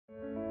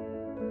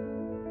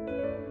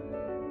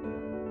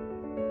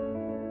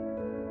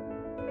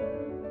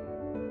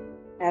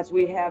As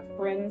we have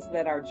friends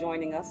that are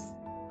joining us,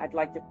 I'd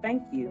like to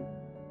thank you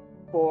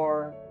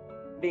for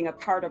being a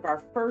part of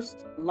our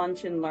first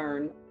Lunch and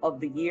Learn of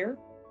the year.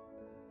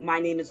 My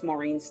name is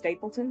Maureen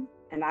Stapleton,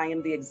 and I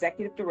am the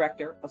Executive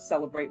Director of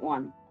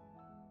CelebrateOne.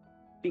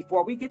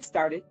 Before we get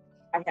started,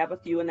 I have a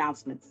few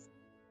announcements.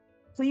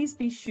 Please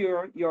be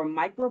sure your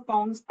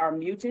microphones are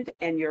muted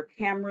and your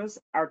cameras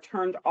are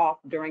turned off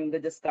during the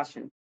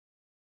discussion.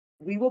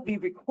 We will be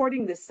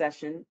recording this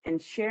session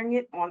and sharing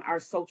it on our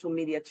social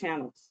media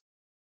channels.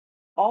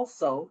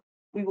 Also,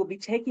 we will be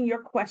taking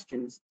your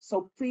questions,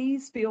 so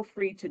please feel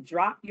free to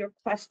drop your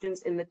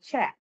questions in the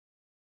chat,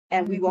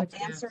 and we will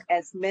answer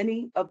as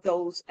many of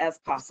those as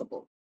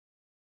possible.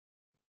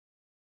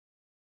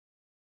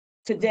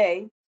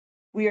 Today,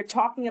 we are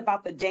talking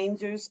about the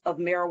dangers of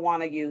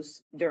marijuana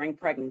use during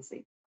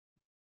pregnancy.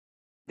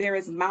 There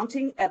is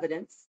mounting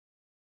evidence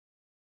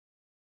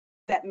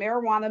that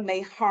marijuana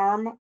may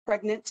harm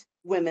pregnant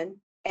women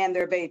and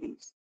their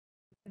babies.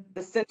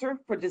 The Center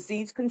for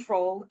Disease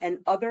Control and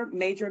other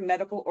major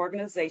medical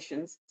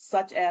organizations,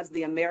 such as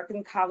the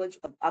American College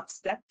of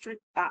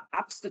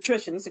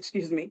Obstetricians,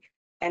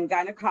 and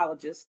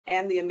Gynecologists,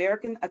 and the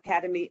American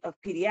Academy of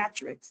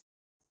Pediatrics,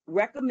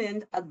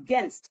 recommend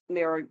against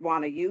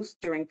marijuana use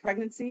during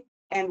pregnancy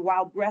and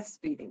while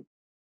breastfeeding,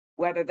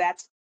 whether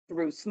that's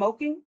through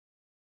smoking,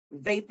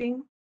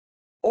 vaping,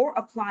 or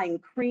applying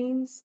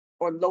creams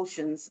or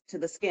lotions to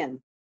the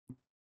skin.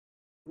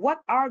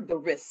 What are the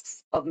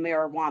risks of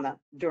marijuana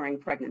during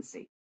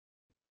pregnancy?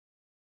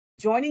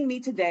 Joining me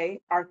today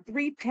are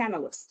three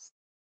panelists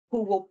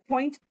who will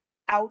point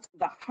out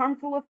the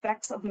harmful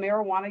effects of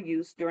marijuana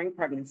use during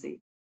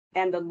pregnancy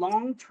and the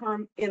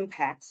long-term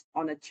impacts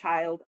on a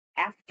child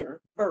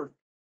after birth.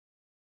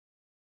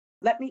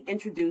 Let me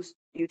introduce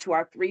you to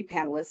our three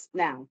panelists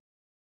now.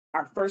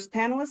 Our first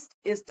panelist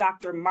is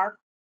Dr. Mark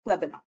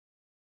Klebanoff.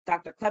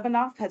 Dr.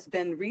 Klebanoff has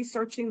been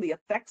researching the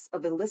effects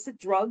of illicit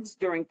drugs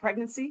during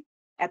pregnancy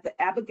at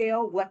the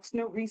Abigail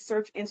Wexner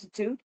Research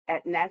Institute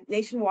at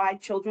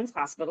Nationwide Children's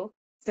Hospital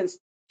since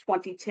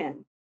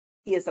 2010.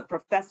 He is a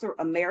professor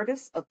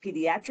emeritus of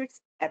pediatrics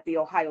at The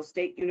Ohio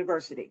State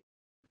University.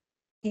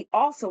 He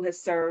also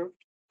has served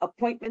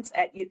appointments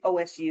at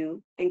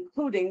OSU,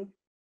 including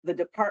the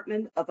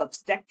Department of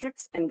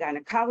Obstetrics and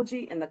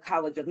Gynecology in the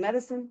College of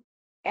Medicine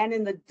and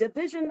in the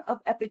Division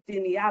of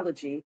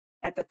Epidemiology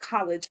at the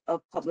College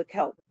of Public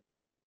Health.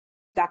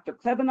 Dr.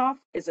 Klebanoff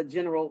is a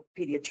general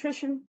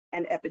pediatrician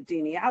and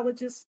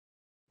epidemiologist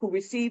who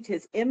received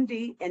his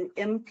MD and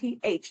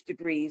MPH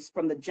degrees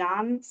from the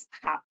Johns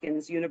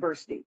Hopkins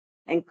University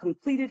and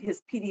completed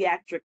his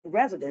pediatric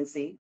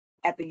residency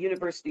at the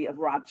University of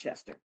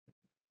Rochester.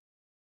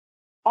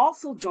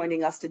 Also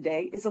joining us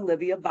today is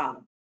Olivia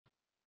Bob.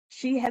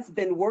 She has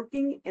been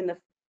working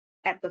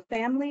at the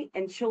Family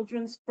and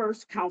Children's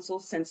First Council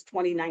since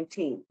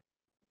 2019.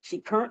 She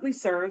currently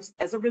serves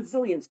as a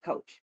resilience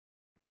coach,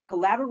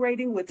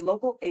 collaborating with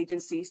local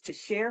agencies to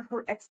share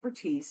her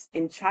expertise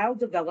in child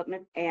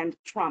development and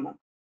trauma.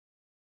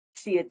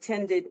 She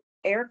attended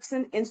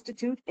Erickson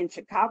Institute in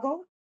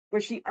Chicago,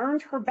 where she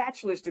earned her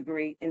bachelor's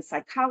degree in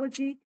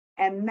psychology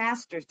and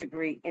master's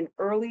degree in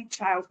early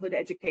childhood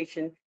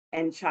education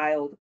and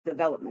child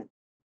development.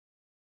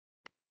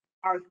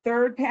 Our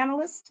third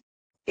panelist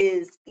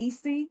is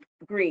E.C.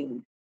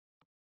 Green.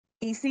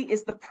 E.C.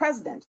 is the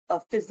president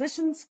of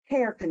Physicians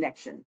Care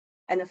Connection,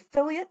 an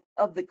affiliate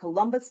of the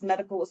Columbus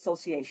Medical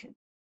Association.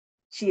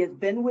 She has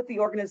been with the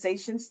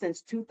organization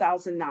since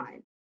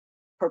 2009.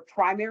 Her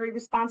primary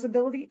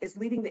responsibility is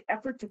leading the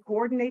effort to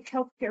coordinate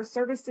healthcare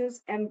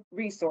services and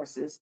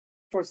resources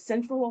for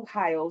Central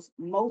Ohio's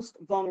most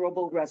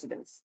vulnerable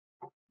residents.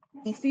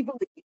 E.C.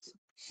 believes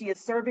she is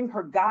serving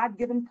her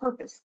God-given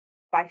purpose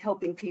by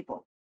helping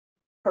people.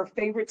 Her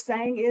favorite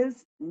saying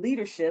is,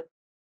 leadership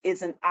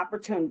is an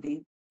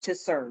opportunity to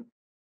serve.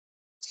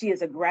 She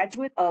is a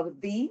graduate of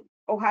the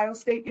Ohio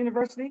State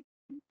University,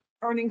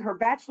 earning her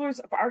Bachelor's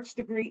of Arts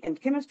degree in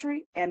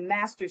chemistry and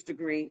master's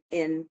degree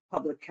in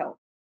public health.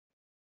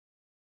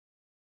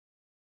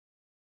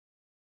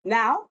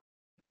 Now,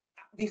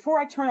 before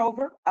I turn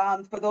over,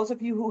 for those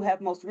of you who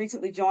have most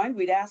recently joined,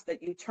 we'd ask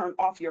that you turn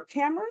off your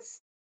cameras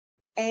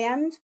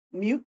and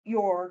mute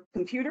your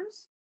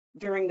computers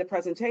during the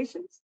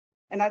presentations.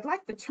 And I'd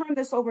like to turn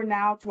this over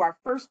now to our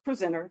first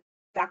presenter,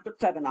 Dr.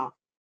 Klebanoff.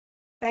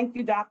 Thank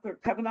you, Dr.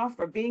 Klebanoff,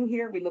 for being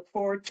here. We look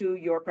forward to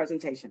your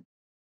presentation.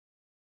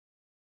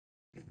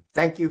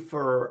 Thank you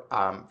for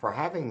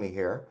having me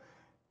here.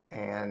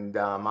 And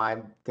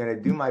I'm going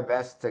to do my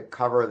best to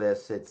cover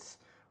this. It's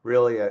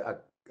really a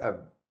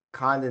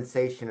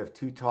condensation of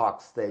two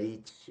talks that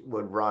each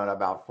would run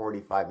about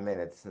 45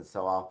 minutes. And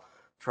so I'll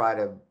try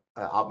to,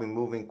 I'll be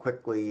moving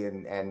quickly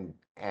and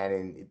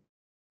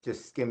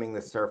just skimming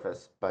the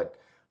surface, but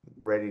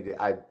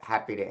I'm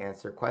happy to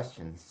answer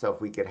questions. So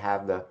if we could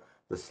have the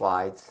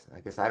slides. I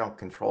guess I don't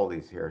control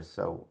these here,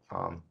 so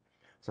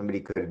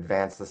somebody could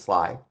advance the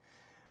slide.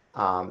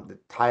 The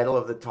title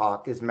of the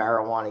talk is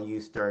Marijuana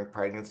Use During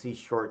Pregnancy,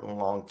 Short and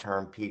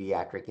Long-Term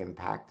Pediatric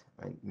Impact.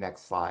 Right,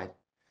 next slide.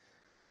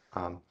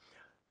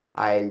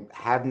 I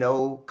have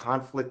no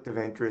conflict of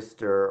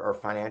interest or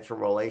financial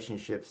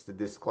relationships to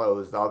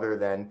disclose other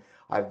than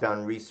I've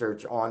done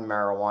research on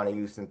marijuana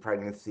use in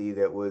pregnancy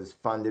that was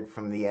funded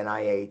from the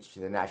NIH,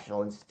 the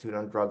National Institute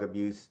on Drug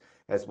Abuse,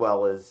 as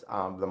well as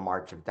the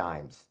March of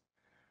Dimes.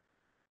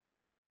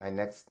 My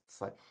next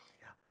slide.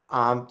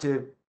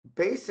 To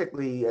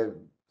basically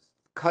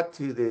cut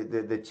to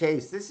the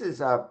chase, this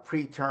is a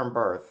preterm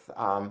birth.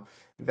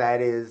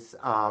 That is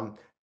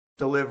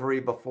delivery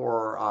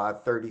before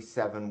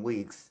 37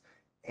 weeks.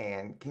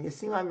 And can you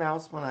see my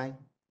mouse when I,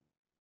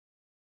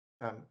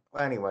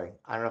 anyway,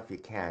 I don't know if you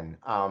can.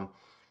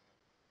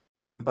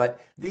 But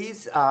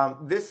this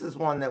is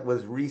one that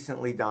was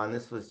recently done.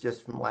 This was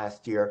just from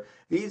last year.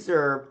 These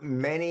are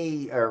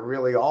many,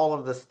 really all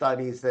of the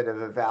studies that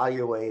have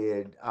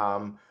evaluated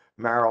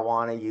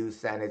marijuana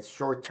use and its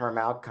short-term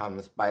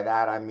outcomes. By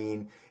that, I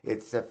mean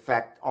its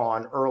effect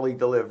on early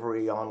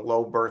delivery, on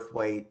low birth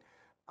weight,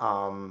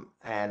 and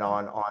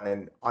on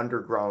an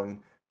undergrown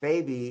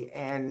baby.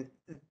 And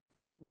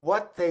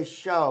what they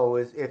show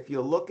is, if you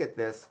look at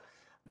this,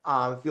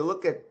 if you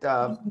look at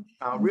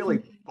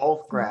really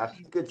both graphs,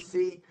 you could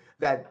see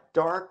that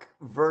dark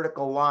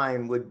vertical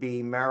line would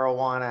be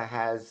marijuana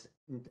has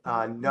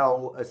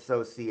no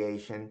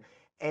association.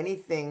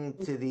 Anything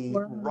to the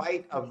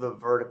right of the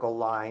vertical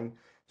line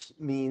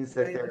means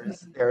that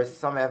there's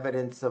some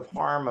evidence of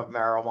harm of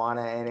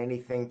marijuana, and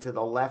anything to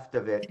the left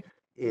of it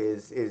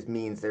is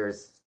means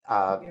there's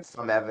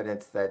some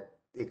evidence that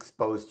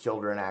exposed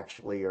children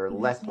actually are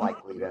less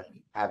likely to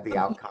have the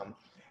outcome.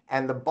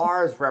 And the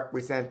bars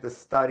represent the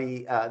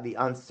study, the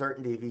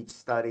uncertainty of each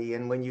study.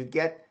 And when you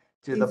get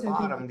to the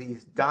bottom,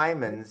 these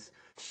diamonds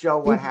show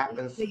what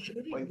happens They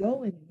couldn't when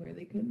go anywhere.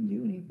 They couldn't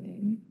do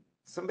anything.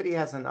 somebody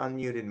has an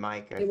unmuted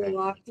mic, I They were think.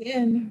 locked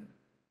in.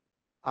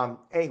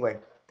 Anyway,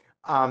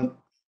 um,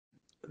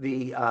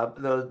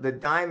 the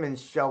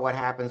diamonds show what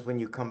happens when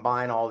you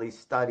combine all these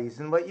studies.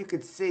 And what you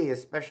could see,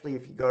 especially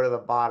if you go to the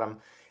bottom,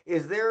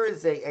 is there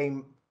is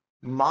a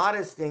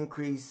modest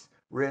increase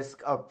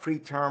risk of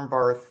preterm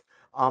birth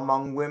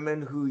among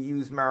women who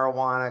use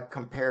marijuana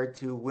compared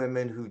to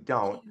women who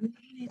don't.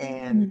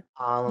 And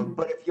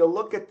but if you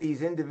look at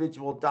these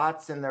individual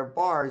dots in their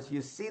bars,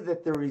 you see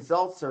that the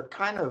results are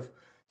kind of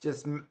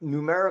just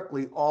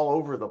numerically all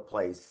over the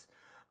place.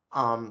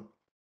 Um,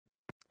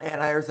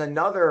 and there's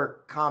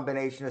another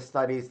combination of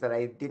studies that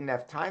I didn't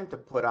have time to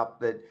put up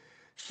that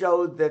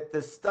showed that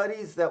the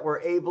studies that were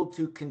able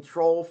to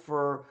control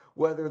for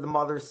whether the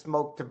mother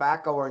smoked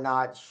tobacco or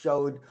not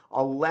showed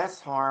a less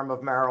harm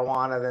of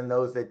marijuana than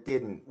those that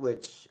didn't,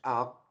 which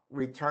I'll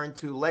return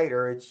to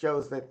later. It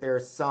shows that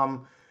there's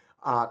some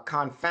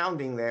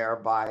confounding there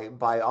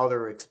by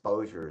other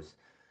exposures.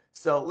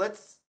 So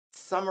let's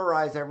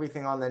summarize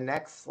everything on the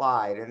next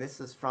slide, and this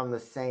is from the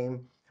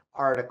same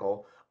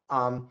article.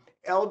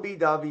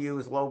 LBW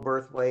is low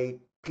birth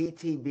weight,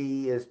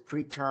 PTB is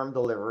preterm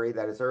delivery,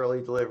 that is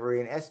early delivery,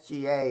 and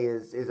SGA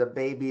is a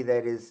baby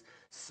that is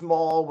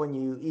small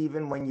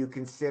even when you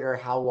consider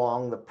how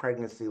long the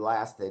pregnancy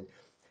lasted.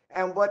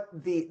 And what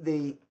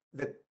the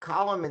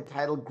column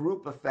entitled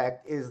group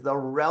effect is the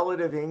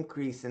relative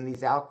increase in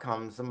these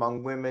outcomes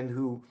among women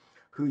who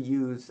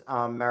use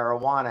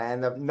marijuana,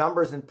 and the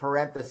numbers in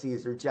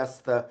parentheses are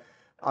just a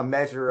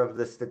measure of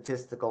the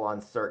statistical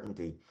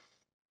uncertainty.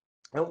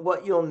 And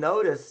what you'll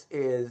notice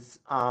is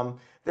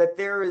that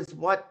there is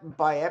what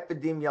by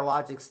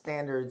epidemiologic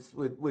standards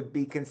would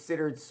be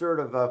considered sort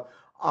of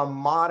a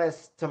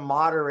modest to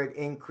moderate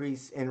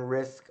increase in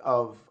risk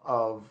of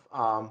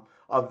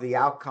the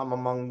outcome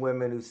among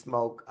women who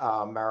smoke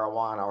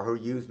marijuana or who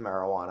use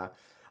marijuana.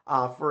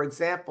 For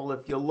example,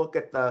 if you look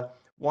at the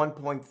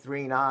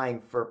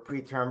 1.39 for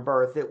preterm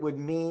birth, it would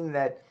mean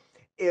that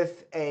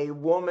if a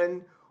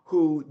woman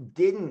who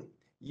didn't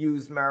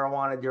use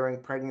marijuana during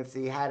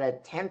pregnancy had a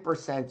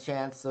 10%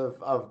 chance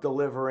of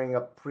delivering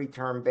a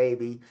preterm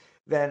baby,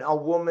 then a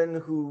woman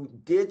who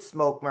did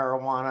smoke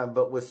marijuana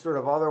but was sort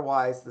of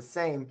otherwise the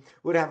same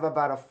would have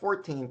about a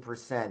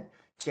 14%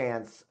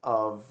 chance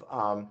of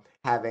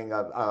having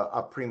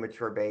a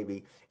premature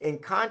baby. In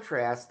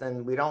contrast,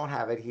 and we don't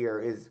have it here,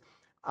 is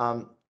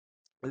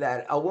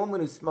that a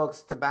woman who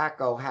smokes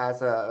tobacco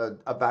has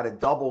about a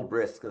double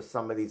risk of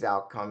some of these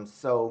outcomes.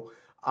 So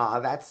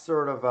that's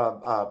sort of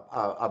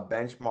a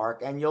benchmark.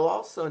 And you'll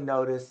also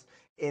notice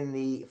in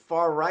the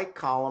far right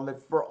column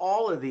that for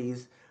all of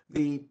these,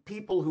 the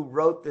people who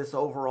wrote this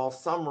overall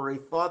summary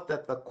thought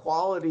that the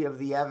quality of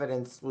the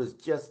evidence was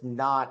just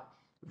not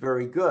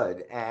very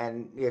good.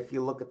 And if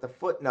you look at the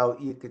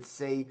footnote, you could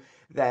see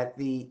that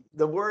the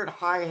word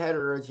high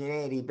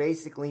heterogeneity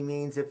basically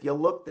means if you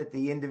looked at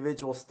the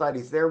individual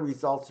studies, their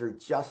results are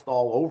just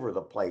all over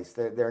the place.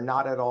 They're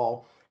not at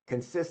all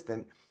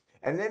consistent.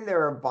 And then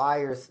there are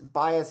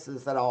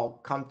biases that I'll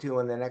come to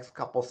in the next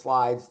couple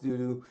slides due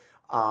to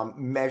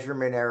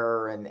measurement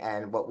error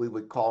and what we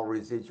would call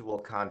residual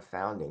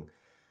confounding.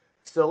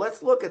 So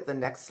let's look at the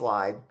next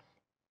slide.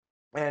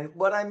 And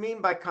what I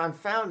mean by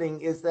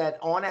confounding is that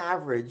on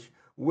average,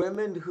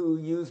 women who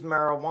use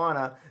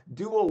marijuana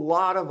do a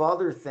lot of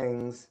other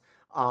things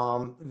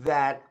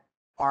that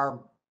are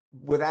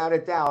without a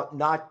doubt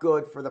not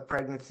good for the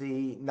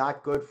pregnancy,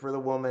 not good for the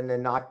woman,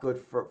 and not good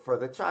for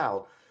the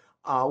child.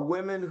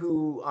 Women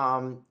who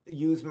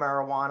use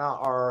marijuana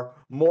are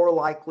more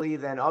likely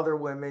than other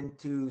women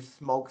to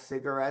smoke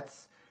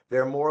cigarettes.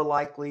 They're more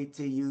likely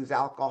to use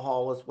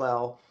alcohol as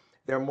well.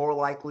 They're more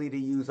likely to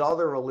use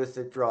other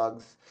illicit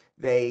drugs.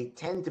 They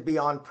tend to be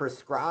on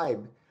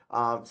prescribed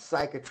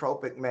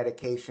psychotropic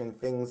medication,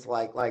 things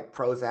like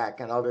Prozac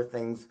and other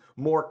things,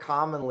 more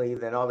commonly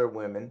than other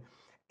women.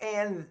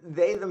 And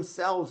they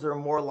themselves are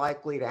more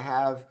likely to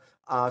have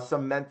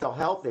some mental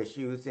health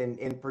issues.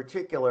 In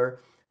particular,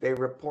 they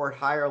report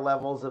higher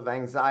levels of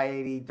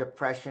anxiety,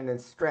 depression,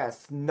 and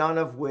stress, none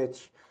of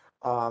which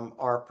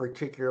are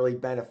particularly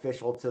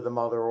beneficial to the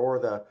mother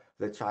or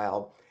the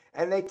child.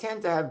 And they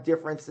tend to have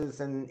differences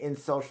in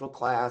social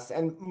class.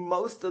 And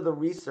most of the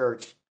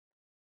research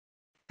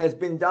has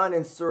been done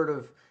in sort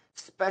of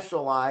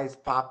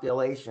specialized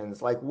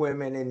populations, like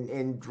women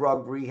in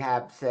drug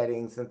rehab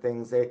settings and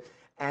things.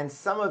 And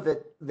some of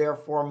it,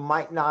 therefore,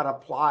 might not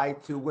apply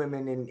to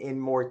women in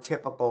more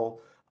typical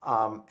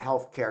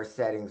healthcare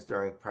settings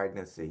during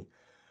pregnancy.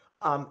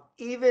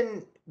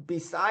 Even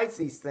besides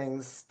these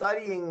things,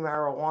 studying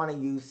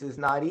marijuana use is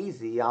not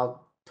easy.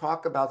 I'll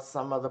talk about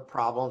some of the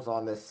problems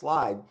on this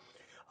slide.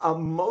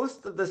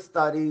 Most of the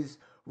studies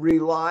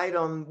relied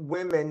on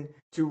women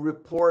to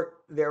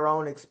report their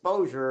own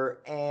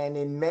exposure, and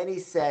in many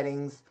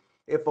settings,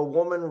 if a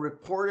woman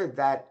reported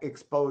that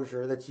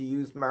exposure, that she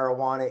used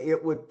marijuana,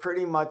 it would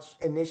pretty much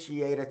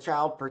initiate a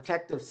child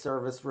protective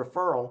service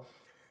referral,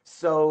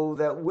 so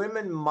that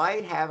women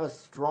might have a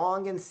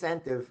strong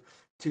incentive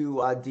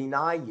to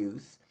deny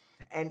use.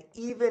 And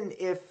even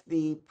if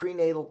the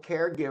prenatal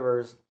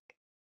caregivers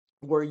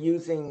were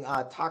using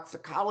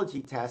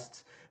toxicology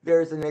tests,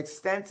 there's an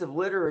extensive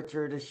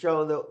literature to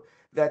show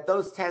that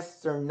those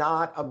tests are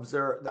not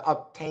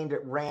obtained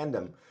at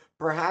random.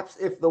 Perhaps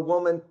if the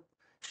woman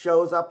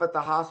shows up at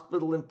the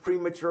hospital in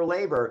premature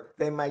labor,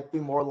 they might be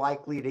more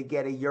likely to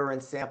get a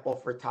urine sample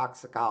for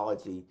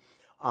toxicology.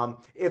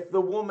 If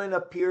the woman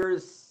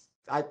appears,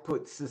 I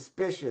put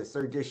suspicious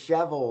or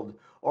disheveled,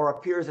 or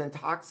appears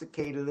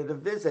intoxicated at a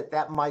visit,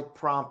 that might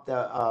prompt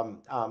a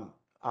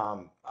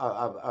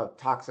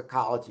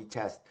toxicology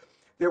test.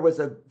 There was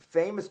a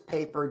famous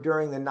paper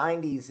during the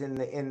 90s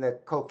in the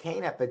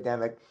cocaine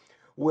epidemic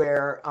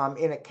where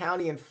in a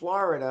county in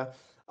Florida,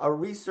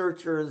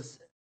 researchers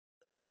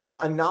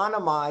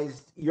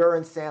anonymized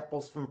urine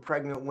samples from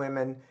pregnant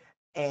women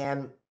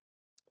and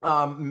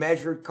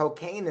measured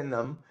cocaine in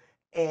them.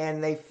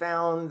 And they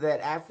found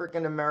that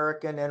African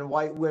American and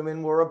white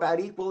women were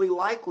about equally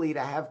likely to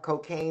have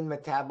cocaine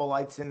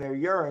metabolites in their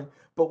urine.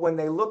 But when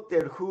they looked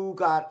at who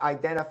got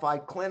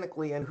identified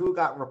clinically and who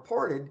got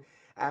reported,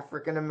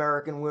 African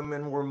American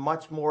women were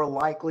much more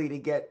likely to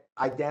get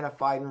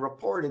identified and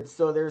reported.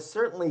 So there's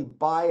certainly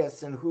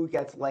bias in who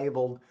gets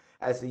labeled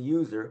as a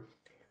user.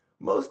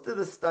 Most of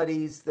the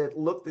studies that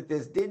looked at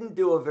this didn't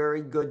do a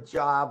very good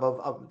job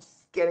of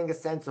getting a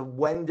sense of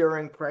when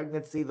during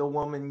pregnancy the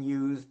woman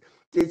used.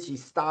 Did she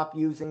stop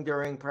using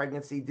during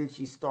pregnancy? Did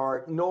she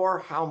start? Nor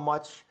how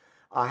much,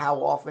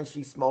 how often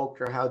she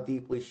smoked or how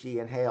deeply she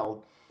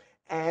inhaled.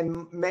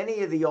 And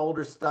many of the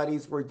older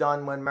studies were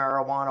done when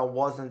marijuana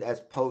wasn't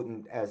as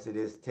potent as it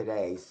is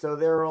today. So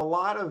there are a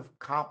lot of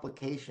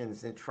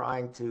complications in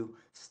trying to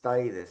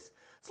study this.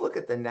 Let's look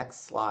at the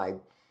next slide.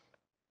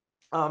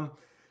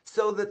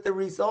 So that the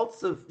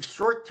results of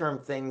short-term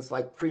things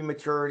like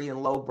prematurity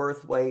and low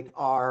birth weight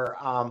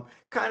are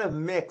kind of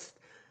mixed.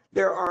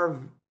 There are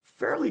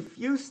fairly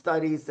few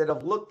studies that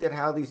have looked at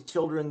how these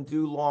children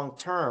do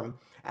long-term,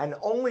 and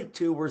only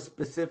two were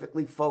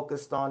specifically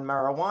focused on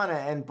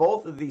marijuana, and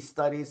both of these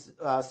studies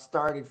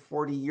started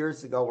 40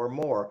 years ago or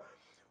more.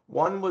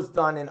 One was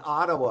done in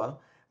Ottawa,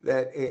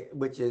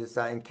 which is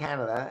in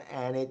Canada,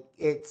 and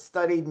it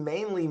studied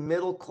mainly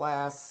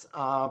middle-class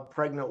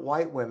pregnant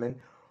white women.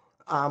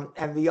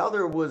 And the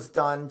other was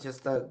done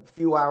just a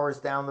few hours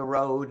down the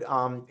road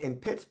in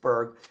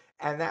Pittsburgh,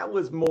 and that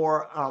was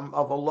more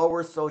of a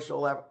lower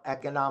social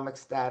economic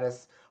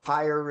status,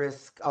 higher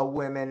risk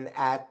women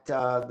at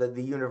the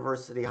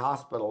university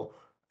hospital.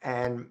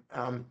 And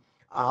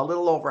a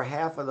little over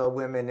half of the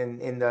women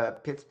in the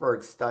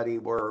Pittsburgh study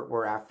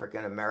were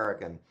African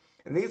American.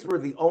 And these were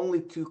the only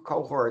two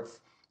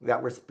cohorts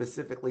that were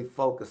specifically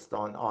focused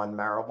on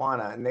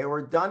marijuana. And they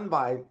were done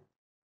by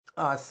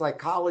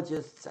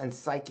psychologists and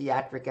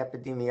psychiatric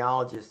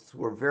epidemiologists who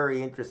were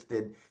very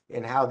interested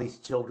in how these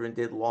children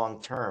did long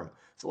term.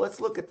 So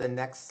let's look at the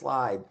next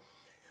slide.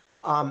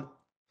 I'm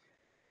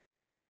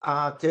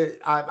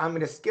going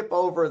to skip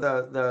over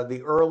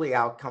the early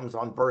outcomes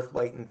on birth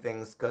weight and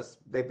things because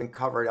they've been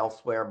covered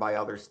elsewhere by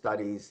other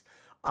studies.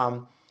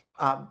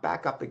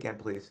 Back up again,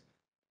 please.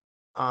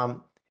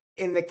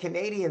 In the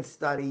Canadian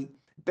study,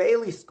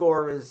 Bailey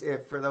score is,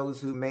 if for those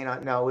who may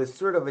not know, is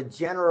sort of a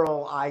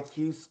general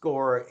IQ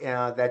score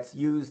that's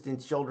used in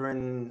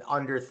children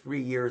under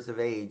 3 years of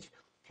age.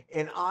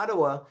 In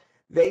Ottawa,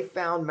 they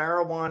found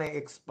marijuana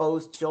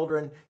exposed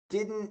children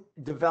didn't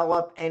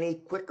develop any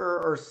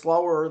quicker or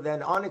slower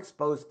than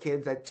unexposed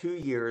kids at 2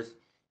 years.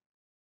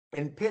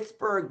 In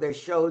Pittsburgh, they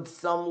showed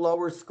some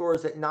lower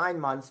scores at 9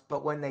 months,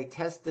 but when they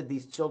tested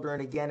these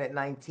children again at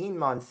 19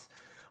 months,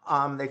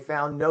 they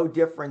found no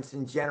difference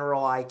in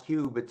general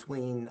IQ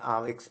between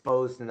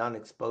exposed and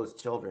unexposed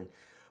children.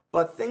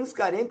 But things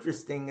got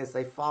interesting as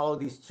they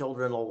followed these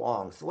children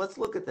along. So let's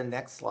look at the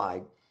next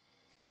slide.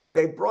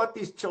 They brought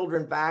these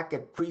children back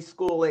at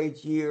preschool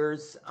age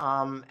years,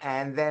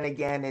 and then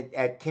again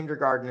at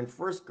kindergarten and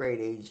first grade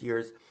age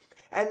years.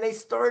 And they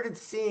started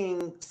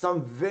seeing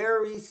some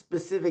very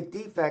specific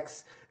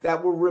defects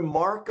that were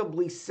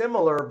remarkably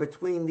similar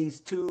between these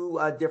two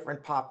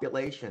different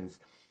populations.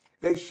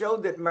 They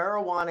showed that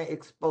marijuana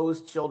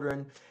exposed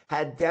children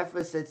had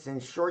deficits in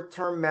short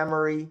term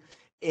memory,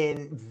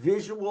 in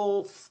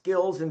visual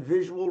skills and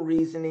visual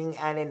reasoning,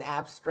 and in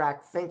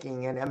abstract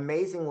thinking. And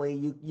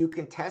amazingly, you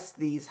can test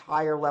these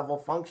higher level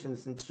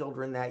functions in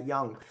children that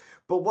young.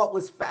 But what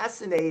was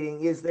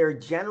fascinating is their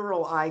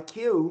general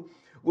IQ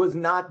was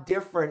not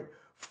different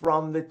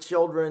from the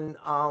children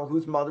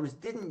whose mothers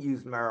didn't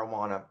use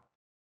marijuana.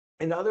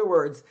 In other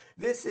words,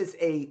 this is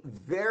a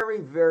very,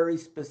 very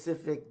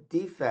specific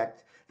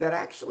defect that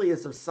actually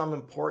is of some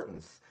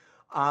importance.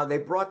 They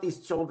brought these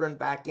children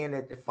back in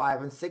at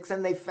 5 and 6,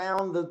 and they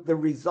found that the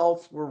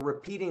results were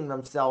repeating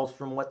themselves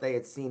from what they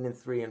had seen in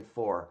 3 and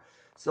 4.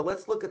 So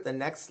let's look at the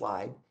next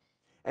slide.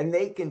 And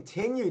they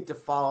continued to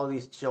follow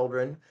these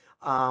children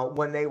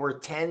when they were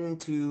 10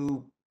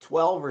 to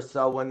 12 or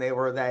so, when they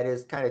were, that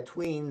is, kind of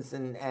tweens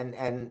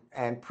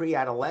and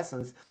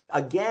pre-adolescents.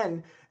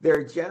 Again,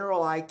 their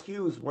general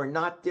IQs were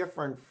not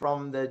different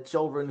from the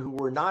children who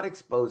were not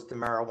exposed to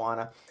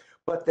marijuana,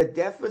 but the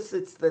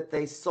deficits that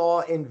they saw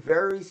in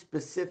very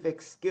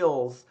specific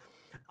skills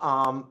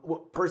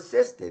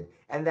persisted,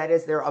 and that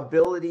is their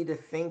ability to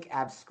think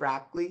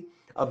abstractly,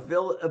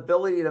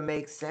 ability to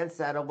make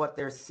sense out of what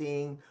they're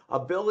seeing,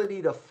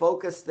 ability to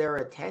focus their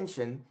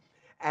attention.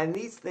 And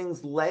these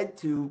things led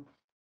to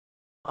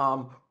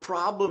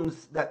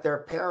problems that their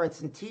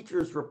parents and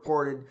teachers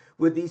reported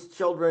with these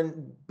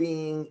children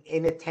being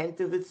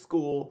inattentive at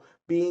school,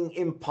 being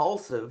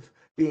impulsive,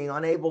 being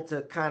unable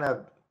to kind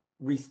of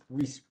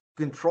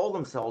control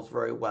themselves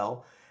very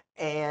well.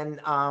 And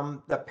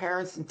the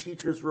parents and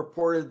teachers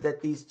reported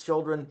that these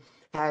children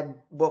had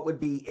what would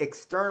be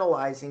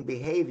externalizing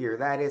behavior,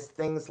 that is,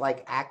 things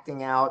like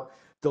acting out,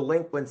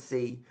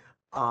 delinquency.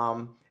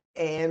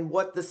 And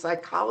what the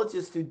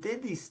psychologists who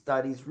did these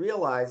studies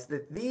realized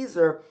that these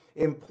are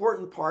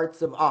important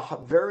parts of a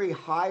very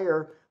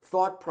higher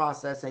thought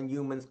process in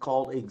humans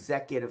called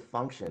executive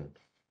function.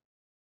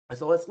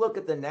 So let's look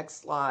at the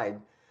next slide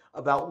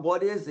about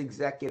what is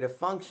executive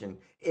function.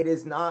 It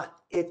is not,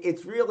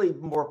 it's really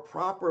more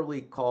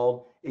properly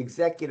called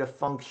executive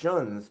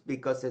functions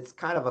because it's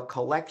kind of a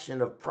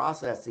collection of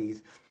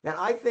processes. And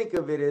I think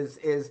of it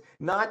as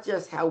not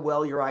just how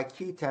well your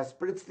IQ tests,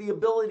 but it's the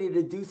ability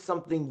to do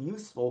something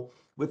useful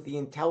with the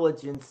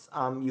intelligence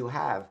you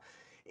have.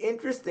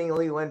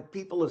 Interestingly, when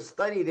people have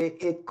studied it,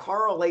 it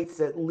correlates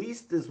at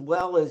least as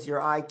well as your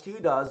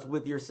IQ does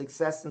with your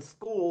success in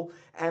school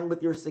and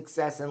with your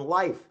success in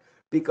life,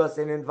 because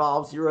it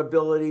involves your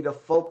ability to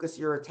focus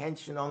your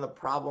attention on the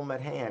problem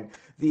at hand,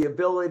 the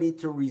ability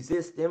to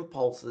resist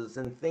impulses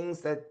and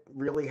things that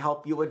really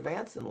help you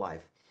advance in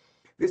life.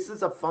 This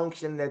is a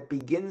function that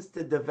begins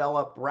to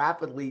develop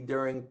rapidly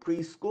during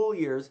preschool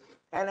years,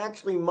 and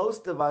actually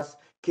most of us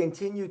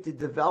continue to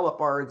develop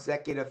our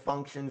executive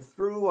function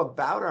through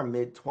about our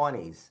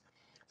mid-20s.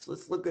 So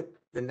let's look at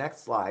the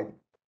next slide.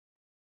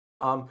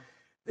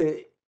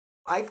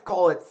 I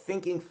call it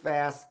thinking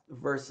fast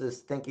versus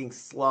thinking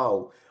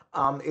slow.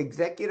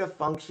 Executive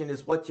function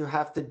is what you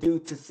have to do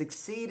to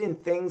succeed in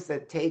things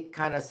that take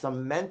kind of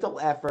some mental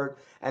effort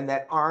and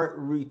that aren't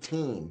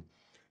routine.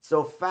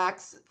 So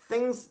facts,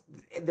 things,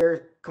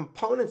 they're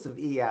components of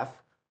EF.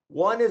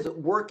 One is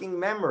working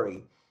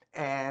memory,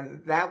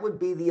 and that would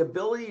be the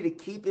ability to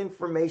keep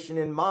information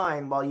in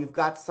mind while you've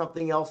got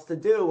something else to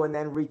do and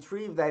then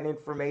retrieve that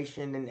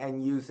information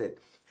and use it.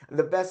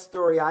 The best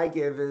story I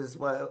give is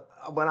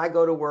when I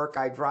go to work,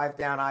 I drive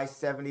down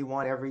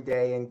I-71 every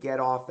day and get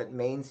off at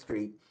Main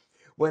Street.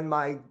 When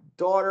my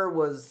daughter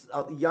was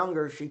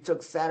younger, she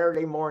took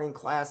Saturday morning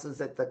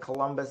classes at the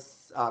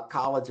Columbus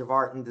College of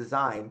Art and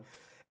Design,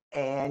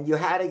 and you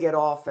had to get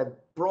off at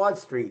Broad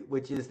Street,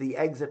 which is the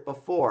exit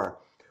before.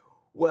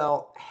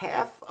 Well,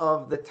 half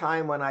of the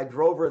time when I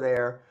drove her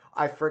there,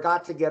 I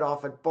forgot to get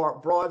off at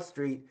Broad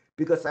Street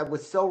because I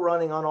was so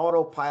running on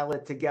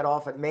autopilot to get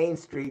off at Main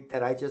Street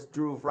that I just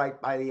drove right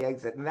by the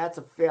exit. And that's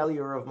a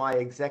failure of my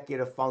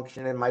executive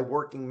function and my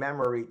working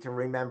memory to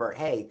remember,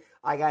 hey,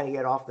 I got to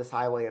get off this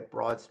highway at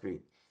Broad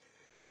Street.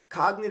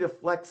 Cognitive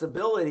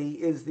flexibility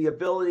is the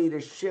ability to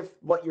shift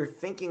what you're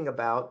thinking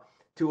about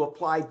to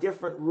apply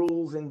different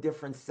rules in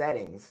different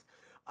settings.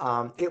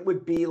 It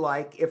would be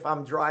like if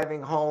I'm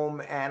driving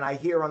home and I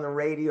hear on the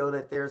radio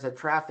that there's a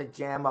traffic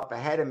jam up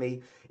ahead of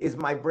me, is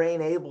my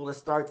brain able to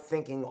start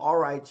thinking, all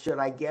right, should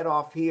I get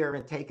off here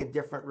and take a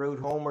different route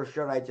home, or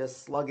should I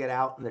just slug it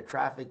out in the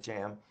traffic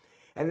jam?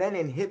 And then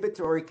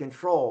inhibitory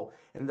control.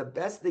 And the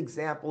best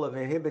example of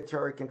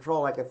inhibitory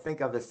control I could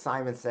think of is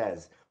Simon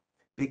Says.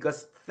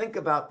 Because think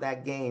about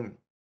that game.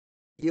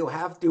 You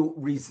have to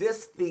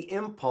resist the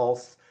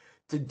impulse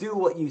to do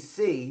what you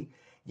see.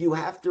 You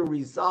have to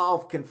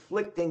resolve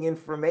conflicting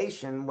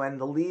information when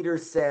the leader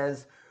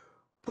says,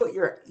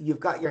 you've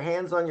got your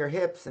hands on your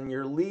hips, and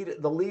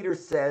the leader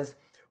says,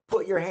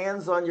 put your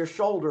hands on your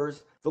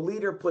shoulders. The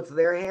leader puts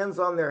their hands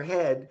on their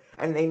head,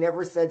 and they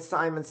never said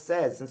Simon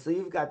Says. And so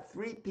you've got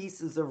three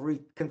pieces of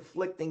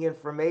conflicting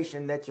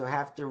information that you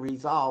have to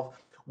resolve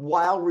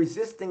while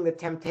resisting the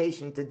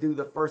temptation to do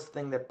the first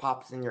thing that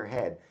pops in your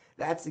head.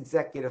 That's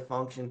executive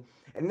function.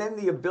 And then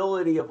the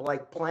ability of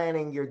like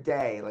planning your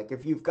day. Like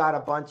if you've got a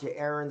bunch of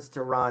errands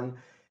to run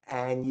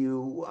and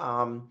you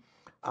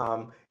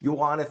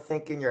want to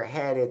think in your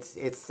head,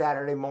 it's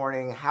Saturday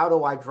morning, how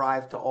do I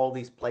drive to all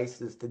these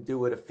places to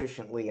do it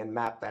efficiently, and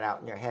map that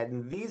out in your head.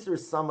 And these are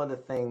some of the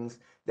things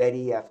that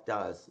EF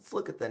does. Let's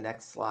look at the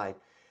next slide.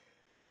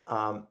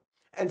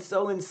 And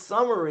so in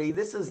summary,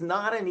 this is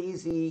not an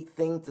easy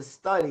thing to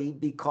study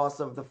because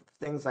of the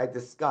things I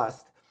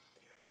discussed.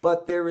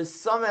 But there is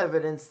some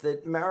evidence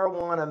that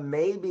marijuana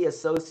may be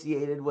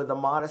associated with a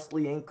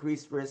modestly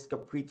increased risk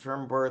of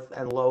preterm birth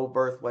and low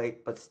birth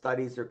weight, but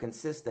studies are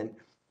consistent.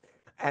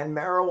 And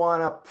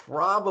marijuana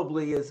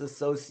probably is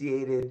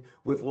associated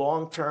with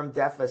long-term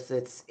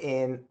deficits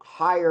in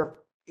higher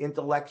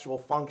intellectual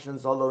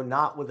functions, although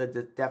not with a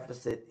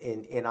deficit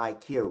in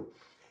IQ.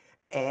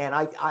 And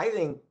I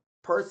think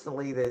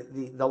personally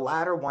the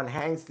latter one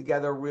hangs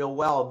together real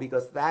well,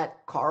 because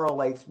that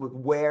correlates with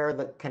where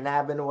the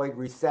cannabinoid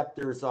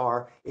receptors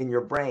are in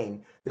your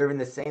brain. They're in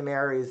the same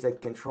areas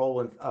that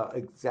control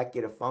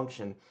executive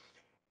function.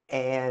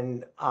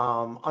 And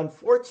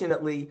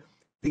unfortunately,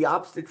 the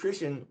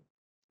obstetrician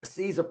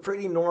sees a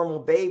pretty normal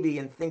baby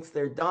and thinks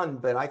they're done.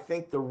 But I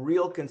think the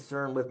real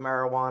concern with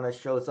marijuana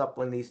shows up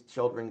when these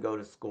children go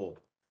to school.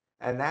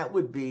 And that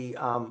would be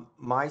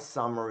my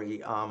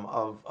summary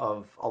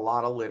of a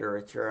lot of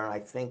literature. And I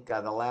think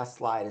the last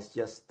slide is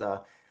just,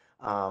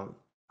 I'm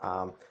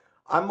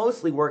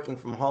mostly working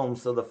from home,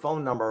 so the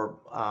phone number,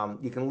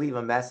 you can leave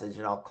a message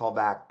and I'll call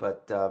back,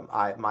 but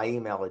my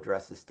email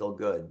address is still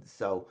good.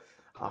 So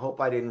I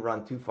hope I didn't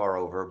run too far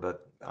over,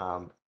 but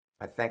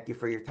I thank you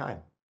for your time.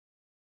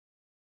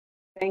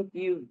 Thank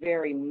you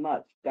very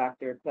much,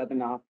 Dr.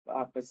 Klebanoff,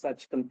 for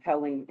such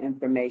compelling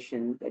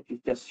information that you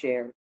just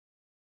shared.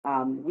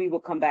 We will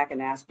come back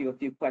and ask you a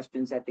few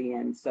questions at the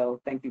end.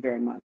 So thank you very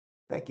much.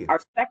 Thank you. Our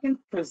second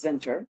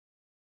presenter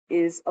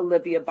is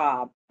Olivia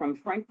Bobb from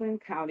Franklin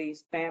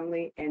County's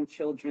Family and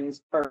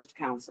Children's First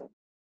Council.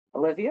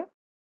 Olivia?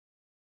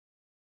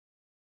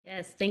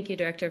 Yes, thank you,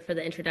 Director, for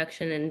the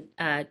introduction,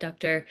 and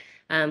Dr.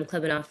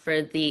 Klebanoff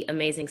for the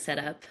amazing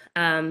setup.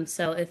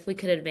 So if we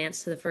could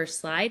advance to the first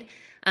slide.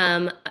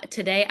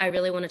 Today, I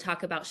really want to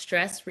talk about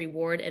stress,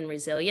 reward, and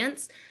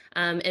resilience,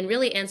 and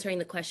really answering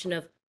the question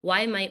of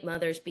why might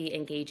mothers be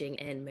engaging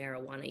in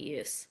marijuana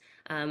use?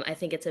 I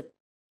think it's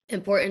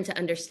important to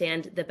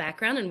understand the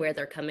background and where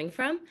they're coming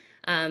from.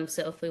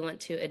 So if we want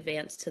to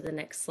advance to the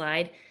next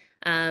slide,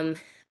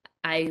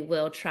 I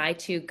will try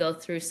to go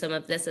through some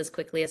of this as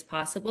quickly as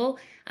possible.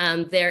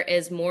 There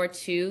is more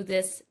to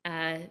this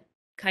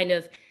kind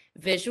of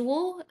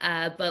visual,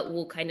 but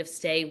we'll kind of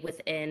stay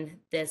within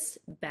this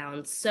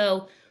bounds.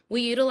 So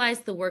we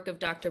utilize the work of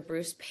Dr.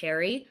 Bruce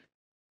Perry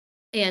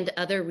and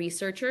other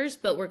researchers,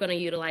 but we're going to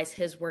utilize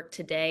his work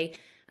today.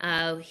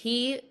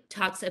 He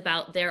talks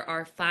about there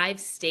are 5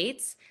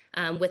 states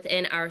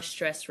within our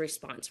stress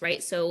response,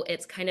 right? So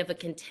it's kind of a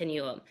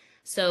continuum.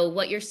 So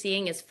what you're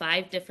seeing is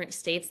 5 different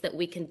states that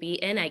we can be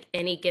in at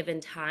any given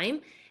time.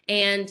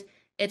 And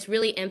it's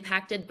really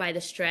impacted by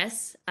the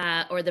stress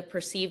or the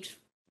perceived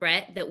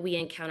threat that we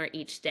encounter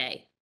each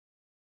day.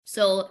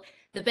 So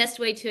the best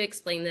way to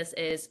explain this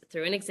is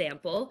through an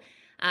example.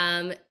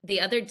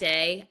 The other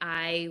day,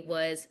 I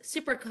was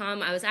super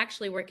calm. I was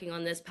actually working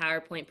on this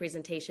PowerPoint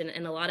presentation,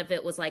 and a lot of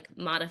it was like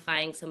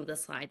modifying some of the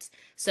slides.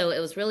 So it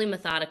was really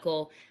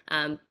methodical,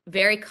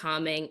 very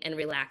calming and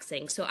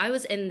relaxing. So I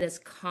was in this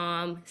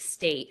calm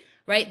state,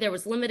 right? There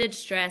was limited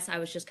stress. I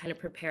was just kind of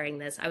preparing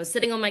this. I was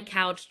sitting on my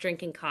couch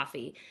drinking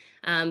coffee.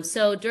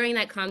 So during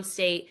that calm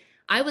state,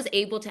 I was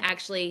able to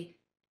actually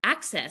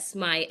access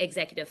my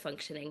executive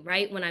functioning,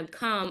 right? When I'm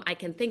calm, I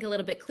can think a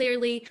little bit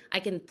clearly.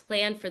 I can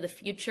plan for the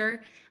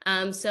future.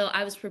 So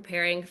I was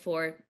preparing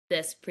for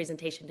this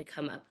presentation to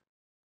come up.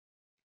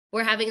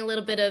 We're having a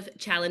little bit of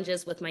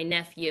challenges with my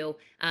nephew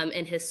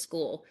in his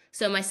school.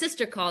 So my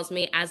sister calls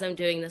me as I'm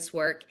doing this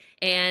work,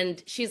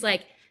 and she's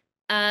like,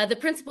 the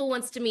principal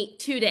wants to meet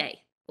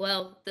today.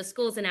 Well, the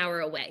school's an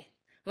hour away.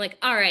 I'm like,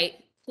 all right,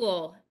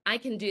 cool. I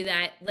can do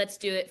that. Let's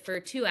do it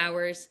for 2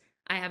 hours.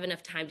 I have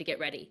enough time to get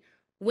ready.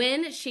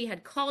 When she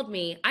had called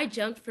me, I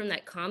jumped from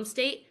that calm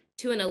state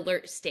to an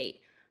alert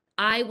state.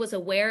 I was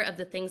aware of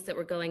the things that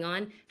were going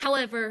on.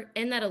 However,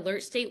 in that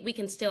alert state, we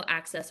can still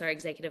access our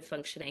executive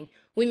functioning.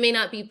 We may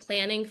not be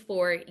planning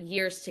for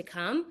years to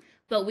come,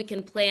 but we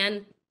can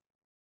plan,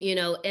 you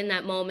know, in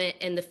that moment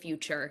in the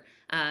future,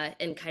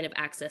 and kind of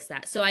access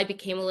that. So I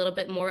became a little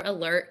bit more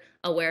alert,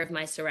 aware of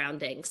my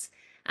surroundings.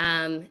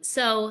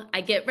 So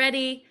I get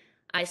ready,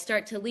 I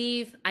start to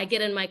leave, I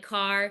get in my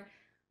car,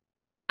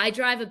 I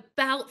drive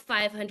about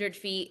 500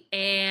 feet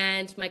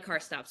and my car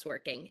stops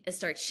working. It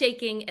starts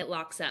shaking, it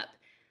locks up.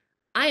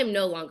 I am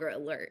no longer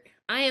alert.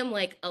 I am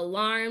like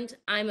alarmed.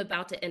 I'm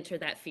about to enter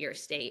that fear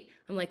state.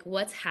 I'm like,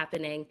 what's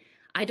happening?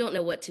 I don't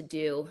know what to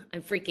do.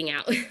 I'm freaking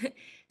out.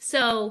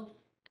 So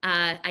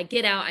I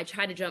get out, I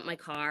try to jump my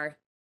car.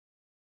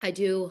 I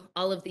do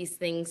all of these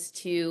things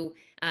to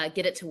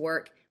get it to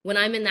work. When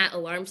I'm in that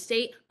alarm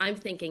state, I'm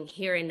thinking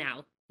here and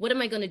now, what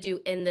am I going to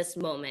do in this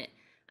moment?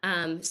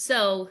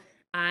 So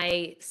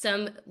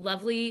some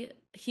lovely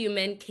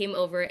human came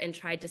over and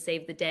tried to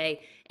save the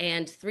day,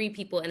 and 3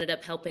 people ended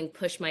up helping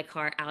push my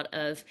car out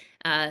of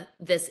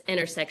this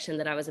intersection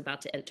that I was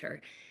about to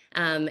enter.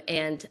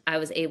 And I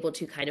was able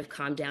to kind of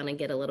calm down and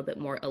get a little bit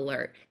more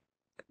alert.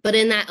 But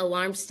in that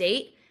alarm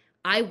state,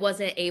 I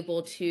wasn't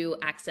able to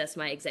access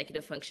my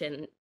executive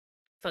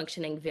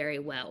functioning very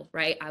well,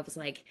 right? I was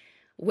like,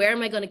 where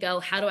am I going to go?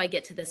 How do I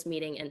get to this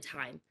meeting in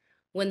time?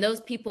 When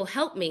those people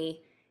helped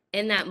me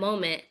in that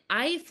moment,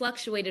 I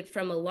fluctuated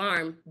from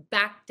alarm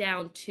back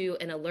down to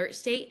an alert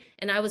state,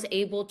 and I was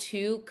able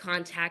to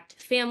contact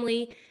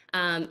family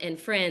and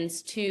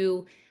friends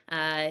to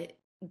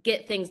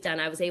get things done.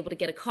 I was able to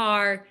get a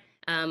car.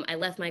 I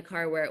left my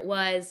car where it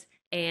was,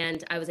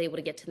 and I was able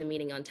to get to the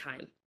meeting on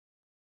time.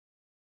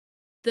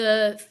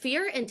 The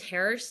fear and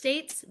terror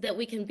states that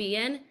we can be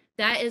in,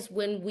 that is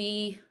when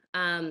we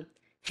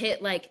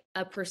hit like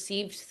a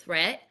perceived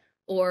threat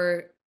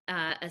or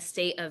a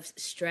state of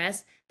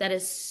stress that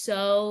is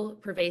so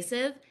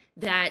pervasive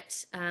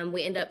that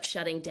we end up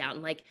shutting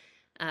down. Like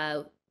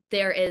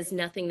there is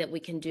nothing that we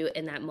can do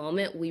in that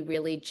moment. We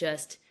really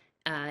just,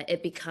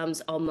 it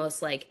becomes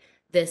almost like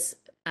this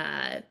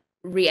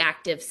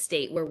reactive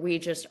state where we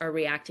just are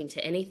reacting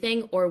to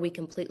anything, or we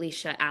completely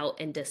shut out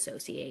and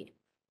dissociate.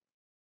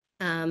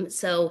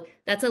 So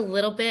that's a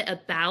little bit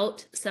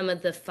about some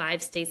of the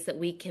 5 states that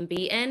we can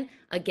be in.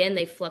 Again,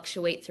 they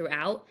fluctuate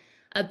throughout.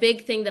 A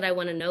big thing that I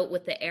want to note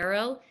with the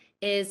arrow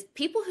is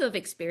people who have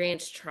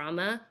experienced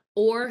trauma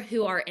or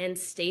who are in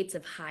states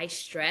of high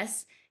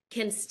stress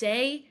can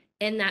stay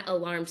in that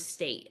alarm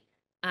state.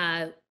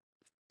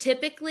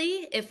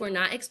 Typically, if we're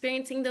not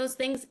experiencing those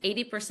things,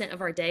 80% of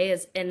our day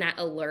is in that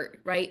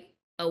alert, right?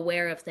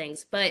 Aware of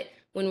things. But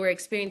when we're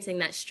experiencing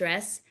that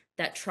stress,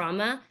 that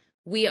trauma,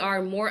 we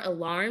are more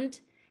alarmed,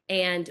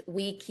 and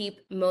we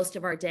keep most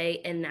of our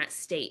day in that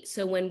state.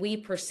 So when we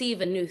perceive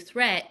a new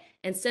threat,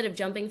 instead of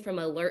jumping from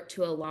alert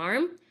to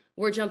alarm,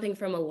 we're jumping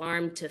from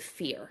alarm to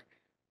fear.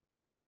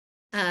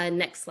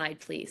 Next slide,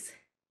 please.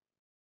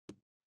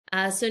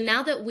 So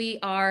now that we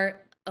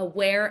are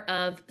aware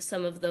of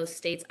some of those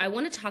states, I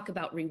want to talk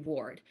about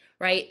reward,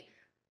 right?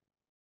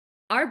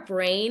 Our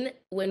brain,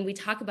 when we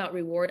talk about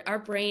reward, our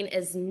brain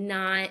is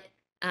not,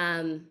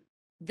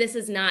 this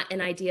is not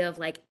an idea of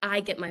like, I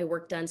get my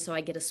work done, so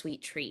I get a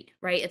sweet treat,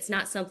 right? It's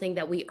not something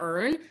that we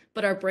earn,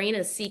 but our brain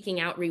is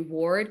seeking out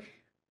reward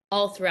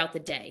all throughout the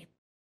day.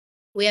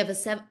 We have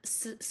a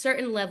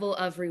certain level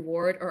of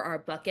reward, or our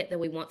bucket, that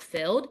we want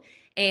filled,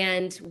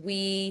 and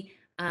we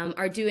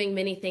are doing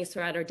many things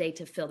throughout our day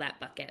to fill that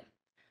bucket.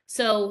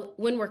 So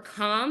when we're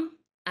calm,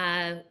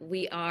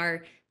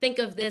 think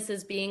of this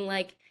as being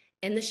like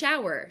in the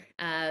shower,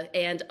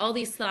 and all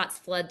these thoughts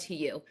flood to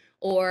you,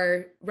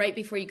 or right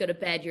before you go to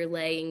bed, you're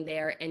laying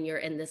there and you're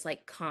in this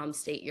like calm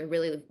state. You're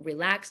really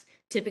relaxed.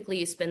 Typically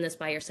you spend this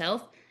by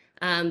yourself.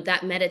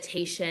 That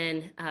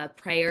meditation,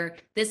 prayer,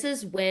 this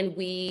is when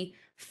we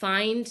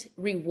find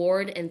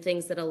reward in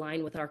things that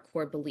align with our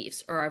core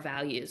beliefs or our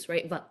values,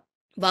 right? But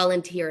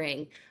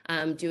volunteering,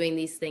 doing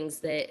these things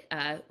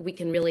that we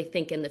can really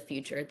think in the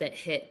future that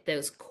hit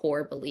those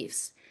core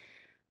beliefs.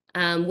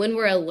 When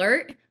we're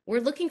alert, we're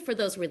looking for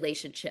those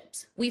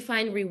relationships. We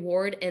find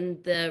reward in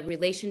the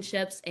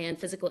relationships and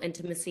physical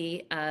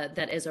intimacy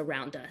that is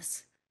around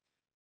us.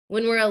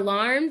 When we're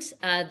alarmed,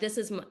 this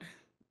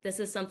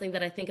is something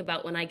that I think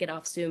about when I get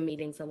off Zoom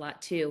meetings a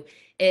lot too,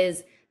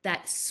 is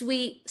that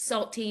sweet,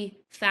 salty,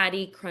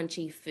 fatty,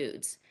 crunchy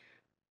foods.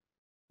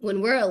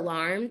 When we're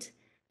alarmed,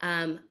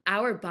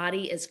 our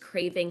body is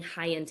craving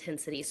high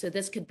intensity. So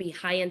this could be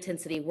high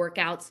intensity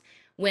workouts.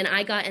 When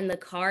I got in the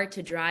car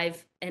to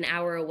drive an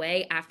hour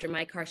away after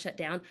my car shut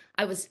down,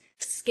 I was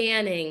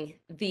scanning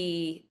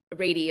the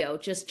radio,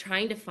 just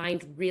trying to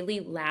find really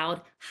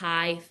loud,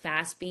 high,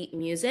 fast beat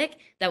music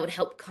that would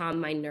help calm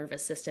my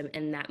nervous system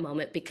in that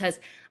moment, because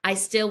I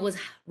still was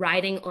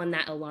riding on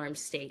that alarm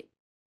state.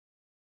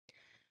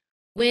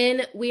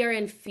 When we are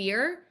in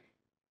fear,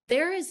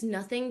 there is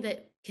nothing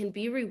that can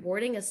be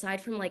rewarding aside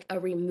from like a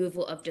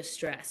removal of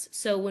distress.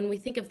 So when we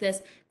think of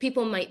this,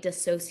 people might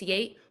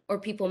dissociate or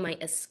people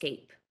might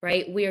escape,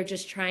 right? We are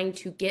just trying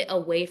to get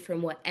away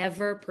from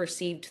whatever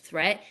perceived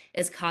threat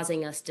is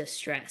causing us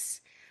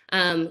distress.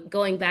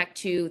 Going back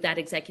to that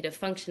executive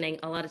functioning,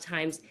 a lot of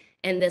times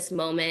in this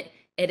moment,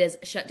 it is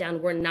shut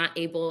down. We're not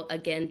able,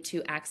 again,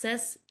 to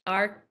access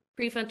our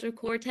prefrontal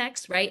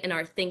cortex, right? And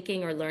our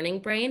thinking or learning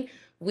brain.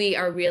 We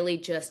are really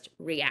just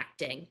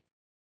reacting.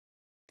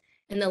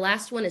 And the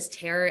last one is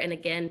terror. And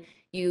again,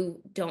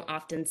 you don't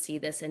often see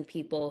this in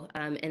people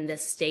in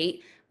this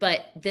state,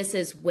 but this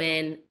is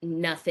when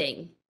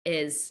nothing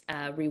is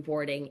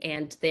rewarding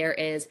and there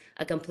is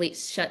a complete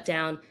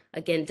shutdown,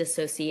 again,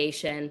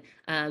 dissociation.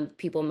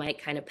 People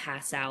might kind of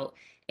pass out,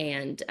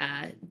 and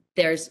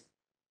there's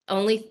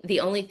the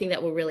only thing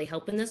that will really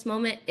help in this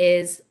moment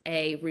is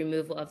a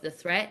removal of the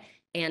threat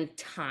and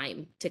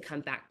time to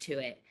come back to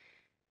it.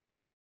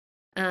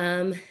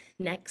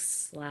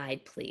 Next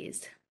slide,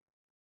 please.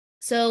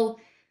 So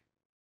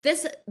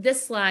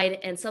this slide,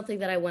 and something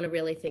that I want to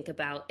really think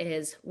about,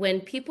 is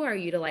when people are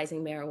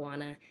utilizing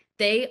marijuana,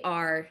 they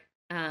are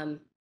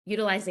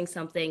utilizing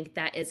something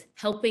that is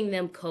helping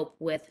them cope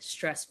with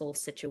stressful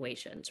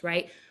situations,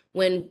 right?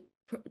 When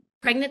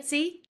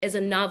pregnancy is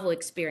a novel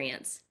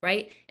experience,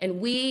 right?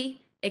 And when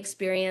we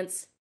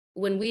experience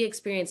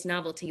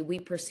novelty, we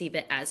perceive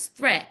it as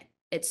threat.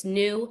 It's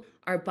new.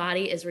 Our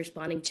body is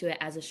responding to it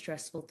as a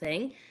stressful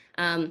thing.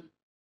 And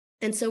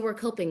so we're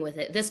coping with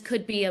it. This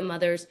could be a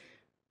mother's,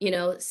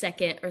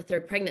 second or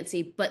third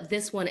pregnancy, but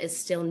this one is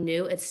still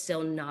new. It's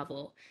still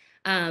novel.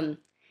 And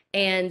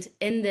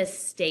in this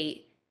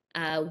state,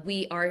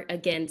 we are,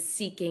 again,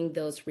 seeking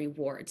those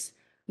rewards.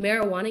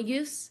 Marijuana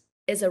use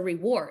is a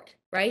reward,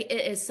 right?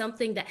 It is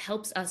something that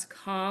helps us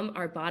calm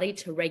our body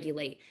to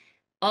regulate.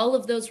 All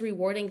of those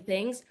rewarding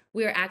things,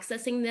 we are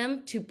accessing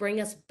them to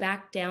bring us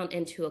back down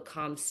into a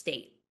calm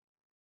state.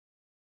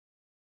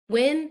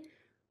 When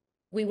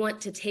we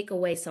want to take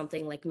away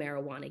something like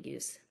marijuana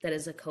use that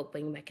is a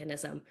coping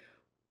mechanism,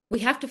 we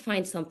have to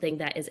find something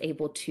that is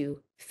able to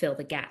fill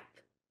the gap,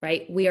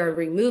 right? We are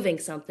removing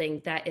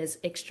something that is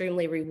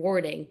extremely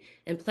rewarding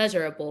and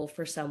pleasurable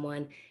for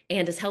someone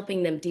and is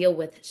helping them deal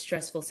with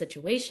stressful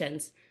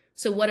situations.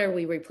 So what are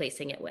we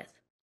replacing it with?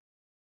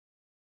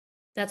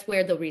 That's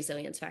where the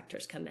resilience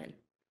factors come in.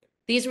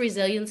 These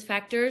resilience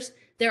factors,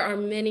 there are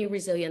many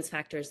resilience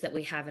factors that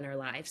we have in our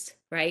lives,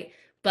 right?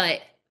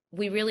 But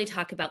we really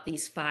talk about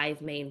these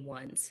 5 main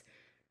ones.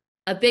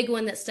 A big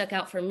one that stuck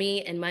out for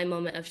me in my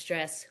moment of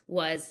stress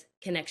was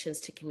connections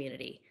to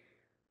community.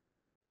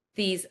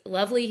 These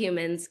lovely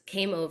humans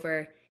came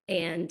over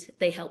and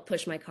they helped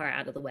push my car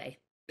out of the way.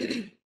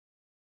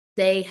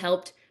 They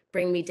helped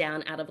bring me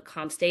down out of a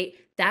calm state.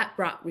 That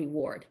brought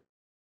reward.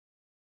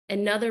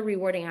 Another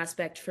rewarding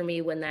aspect for me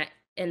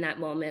in that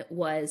moment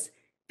was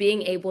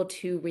being able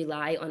to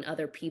rely on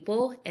other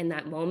people in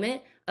that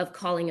moment of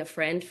calling a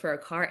friend for a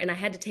car. And I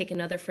had to take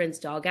another friend's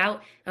dog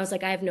out. I was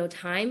like, I have no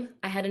time.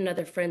 I had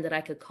another friend that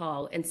I could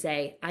call and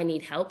say, I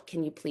need help.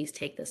 Can you please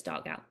take this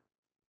dog out?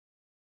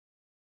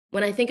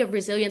 When I think of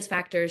resilience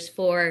factors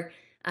for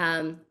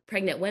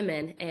pregnant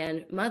women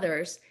and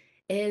mothers,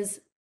 is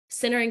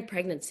centering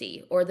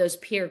pregnancy or those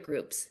peer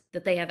groups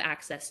that they have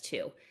access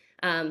to.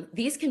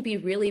 These can be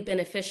really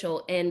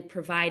beneficial in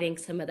providing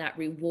some of that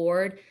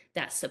reward,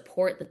 that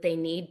support that they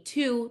need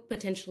to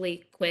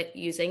potentially quit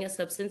using a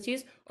substance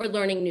use or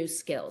learning new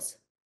skills.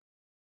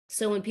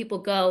 So when people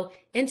go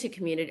into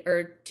community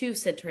or to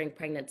centering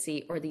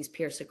pregnancy or these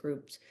peer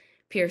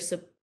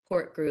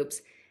support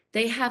groups,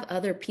 they have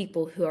other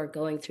people who are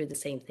going through the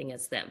same thing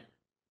as them.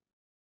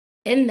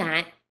 In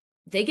that,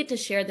 they get to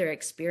share their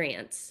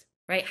experience,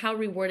 right? How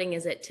rewarding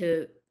is it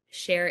to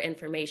share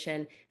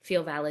information,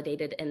 feel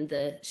validated in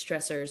the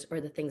stressors or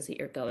the things that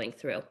you're going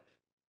through?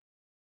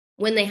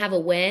 When they have a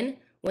win,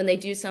 when they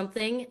do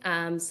something,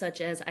 such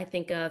as I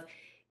think of,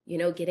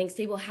 getting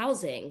stable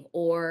housing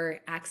or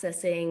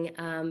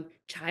accessing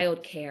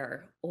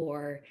childcare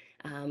or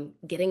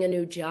getting a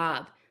new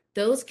job,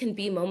 those can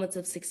be moments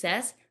of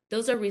success.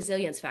 Those are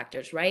resilience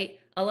factors, right?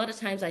 A lot of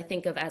times I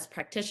think of, as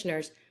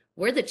practitioners,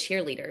 we're the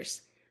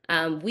cheerleaders.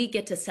 We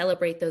get to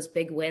celebrate those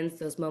big wins,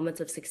 those moments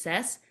of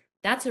success.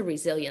 That's a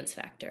resilience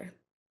factor.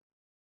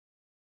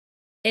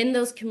 In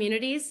those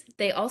communities,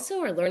 they also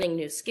are learning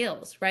new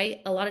skills,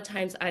 right? A lot of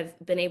times I've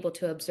been able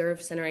to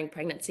observe centering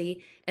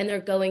pregnancy, and they're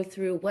going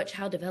through what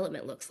child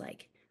development looks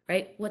like,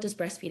 right? What does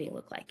breastfeeding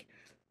look like?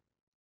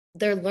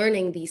 They're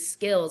learning these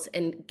skills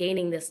and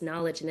gaining this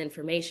knowledge and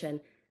information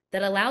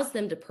that allows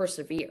them to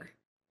persevere.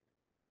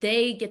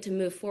 They get to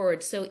move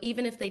forward. So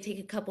even if they take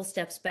a couple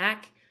steps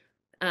back,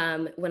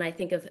 when I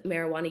think of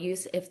marijuana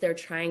use, if they're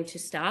trying to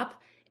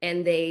stop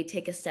and they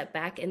take a step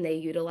back and they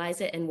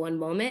utilize it in one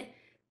moment,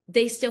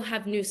 they still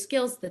have new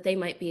skills that they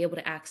might be able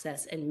to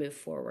access and move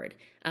forward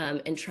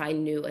and try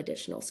new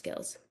additional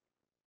skills.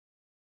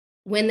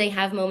 When they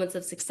have moments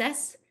of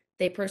success,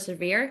 they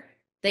persevere.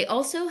 They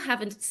also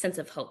have a sense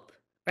of hope,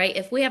 right?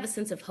 If we have a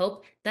sense of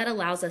hope, that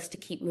allows us to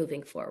keep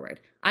moving forward.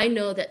 I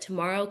know that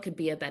tomorrow could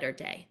be a better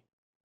day.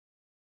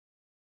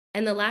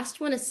 And the last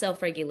one is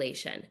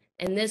self-regulation.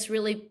 And this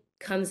really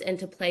comes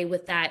into play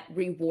with that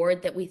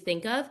reward that we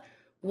think of.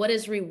 what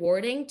is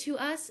rewarding to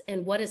us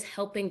and what is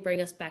helping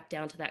bring us back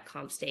down to that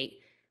calm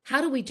state.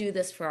 How do we do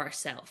this for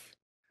ourselves?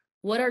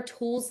 What are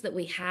tools that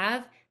we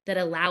have that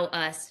allow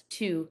us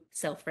to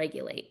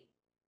self-regulate?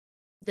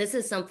 This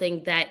is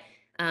something that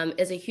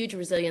is a huge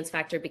resilience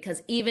factor,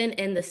 because even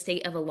in the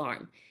state of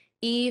alarm,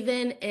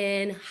 even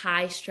in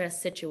high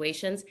stress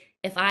situations,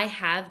 if I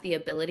have the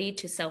ability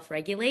to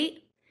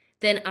self-regulate,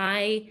 then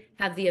I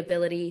have the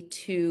ability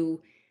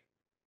to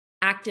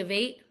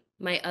activate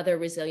my other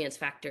resilience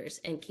factors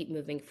and keep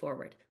moving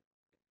forward.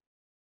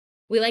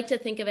 We like to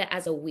think of it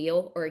as a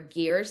wheel or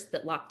gears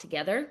that lock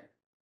together,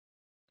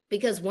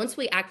 because once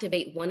we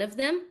activate one of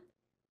them,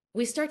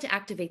 we start to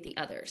activate the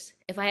others.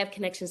 If I have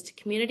connections to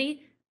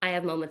community, I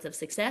have moments of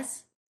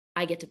success,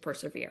 I get to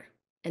persevere.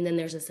 And then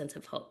there's a sense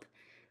of hope.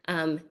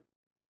 And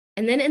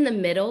then in the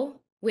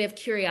middle, we have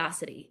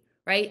curiosity,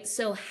 right?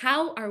 So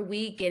how are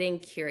we getting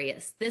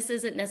curious? This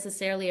isn't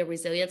necessarily a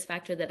resilience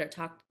factor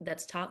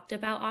that's talked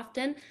about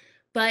often,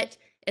 but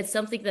it's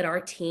something that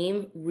our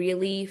team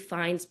really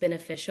finds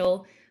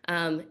beneficial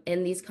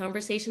in these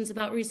conversations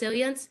about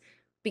resilience,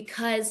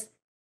 because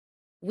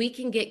we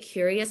can get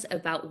curious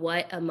about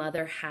what a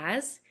mother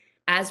has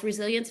as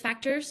resilience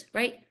factors,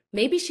 right?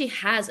 Maybe she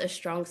has a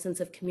strong sense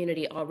of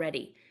community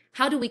already.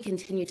 How do we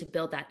continue to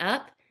build that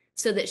up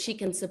so that she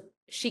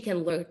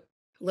can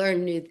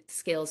learn new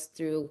skills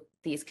through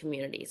these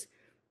communities?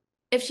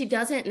 If she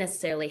doesn't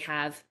necessarily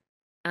have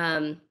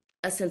a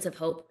sense of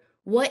hope,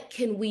 what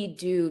can we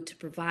do to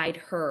provide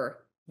her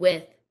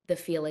with the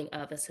feeling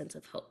of a sense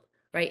of hope,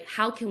 right?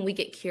 How can we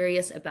get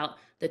curious about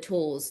the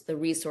tools, the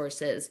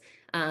resources,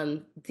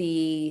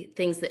 the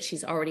things that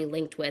she's already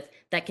linked with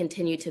that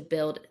continue to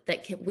build,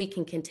 we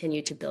can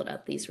continue to build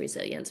up these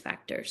resilience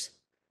factors?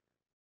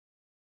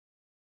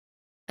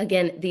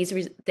 Again,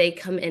 they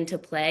come into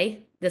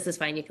play. This is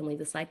fine, you can leave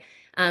the slide.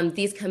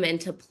 These come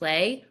into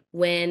play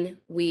when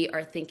we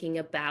are thinking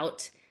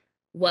about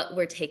what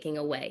we're taking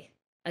away.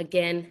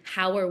 Again,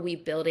 how are we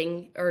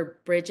building or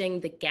bridging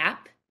the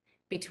gap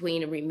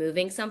between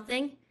removing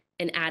something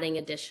and adding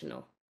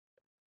additional?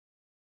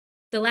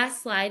 The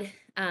last slide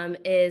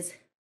is,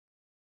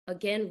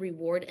 again,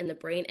 reward in the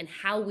brain and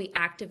how we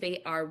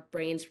activate our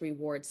brain's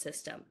reward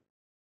system.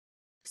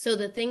 So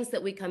the things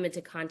that we come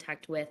into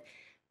contact with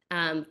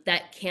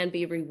that can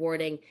be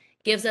rewarding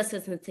gives us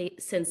a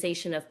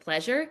sensation of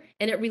pleasure,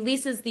 and it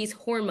releases these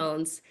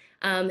hormones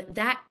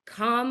that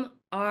calm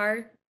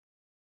our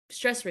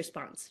stress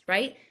response,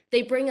 right?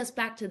 They bring us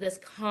back to this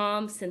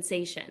calm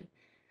sensation.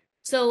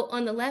 So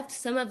on the left,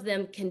 some of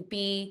them can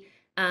be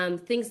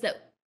things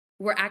that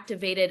were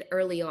activated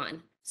early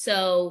on.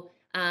 So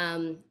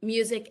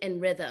music and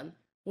rhythm.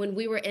 When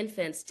we were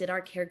infants, did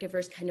our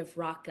caregivers kind of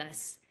rock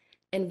us?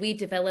 And we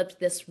developed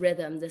this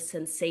rhythm, this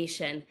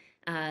sensation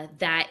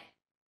that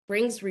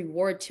brings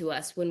reward to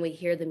us when we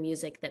hear the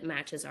music that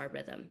matches our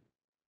rhythm.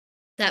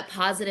 That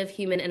positive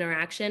human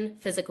interaction,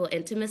 physical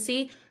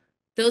intimacy,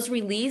 those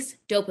release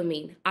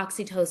dopamine,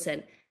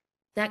 oxytocin,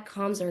 that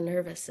calms our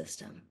nervous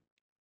system.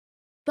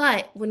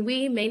 But when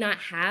we may not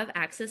have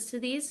access to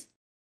these,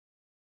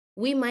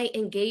 we might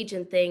engage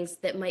in things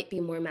that might be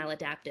more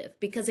maladaptive,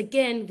 because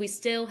again, we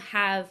still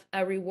have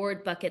a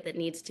reward bucket that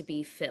needs to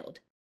be filled.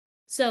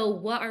 So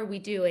what are we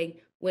doing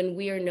when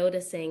we are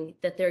noticing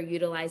that they're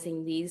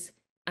utilizing these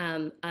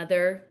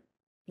other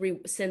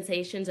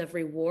sensations of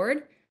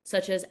reward,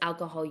 such as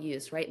alcohol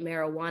use, right?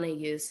 Marijuana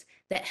use,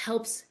 that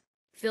helps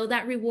fill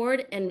that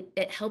reward, and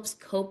it helps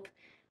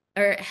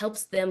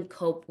them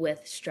cope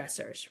with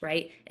stressors,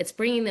 right? It's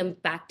bringing them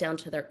back down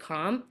to their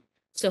calm.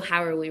 So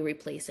how are we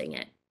replacing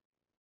it?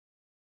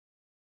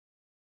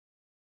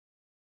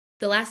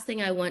 The last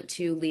thing I want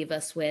to leave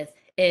us with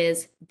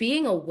is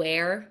being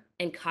aware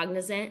and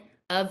cognizant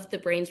of the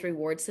brain's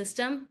reward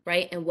system,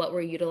 right? And what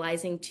we're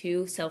utilizing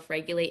to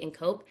self-regulate and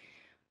cope,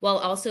 while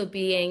also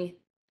being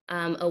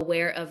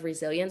aware of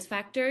resilience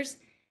factors.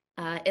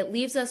 It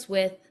leaves us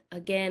with,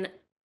 again,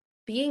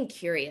 being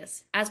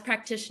curious. As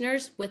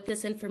practitioners with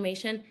this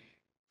information,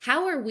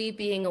 how are we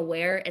being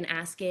aware and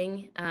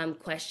asking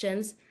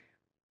questions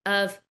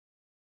of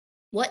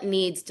what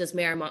needs does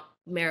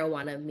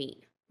marijuana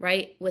meet,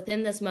 right?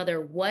 Within this mother,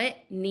 what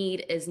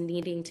need is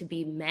needing to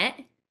be met,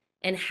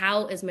 and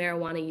how is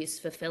marijuana use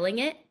fulfilling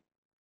it,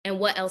 and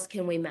what else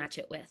can we match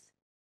it with?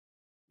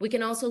 We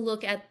can also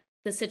look at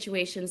the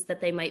situations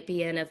that they might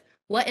be in, of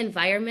what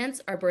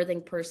environments are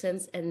birthing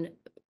persons and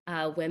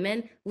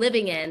women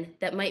living in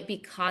that might be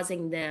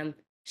causing them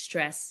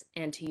stress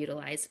and to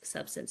utilize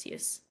substance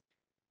use.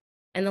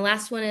 And the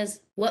last one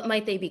is, what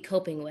might they be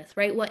coping with,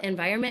 right? What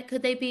environment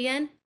could they be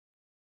in,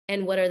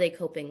 and what are they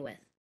coping with?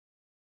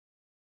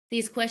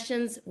 These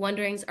questions,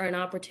 wonderings, are an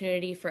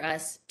opportunity for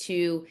us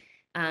to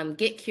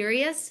get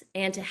curious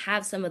and to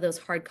have some of those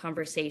hard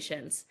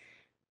conversations.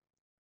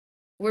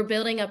 We're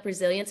building up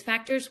resilience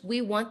factors. We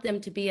want them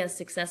to be as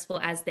successful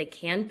as they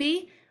can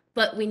be,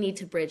 but we need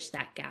to bridge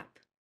that gap.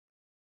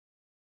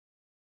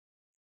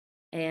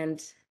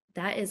 And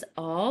that is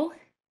all.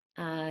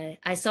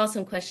 I saw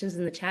some questions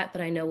in the chat,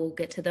 but I know we'll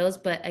get to those.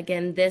 But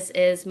again, this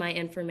is my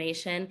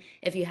information.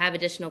 If you have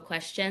additional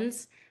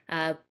questions,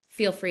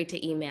 feel free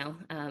to email.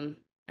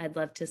 I'd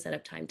love to set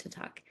up time to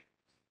talk.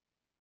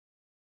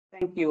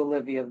 Thank you,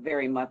 Olivia,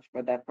 very much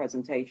for that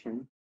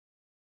presentation.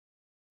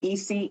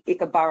 EC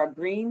Ikabara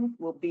Green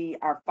will be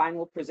our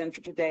final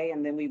presenter today,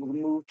 and then we will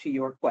move to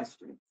your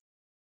questions.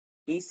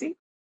 EC?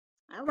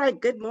 All right,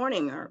 good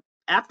morning or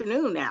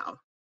afternoon now.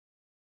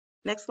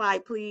 Next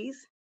slide,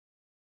 please.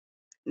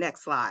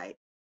 Next slide.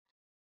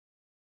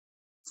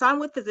 So I'm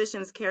with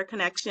Physicians Care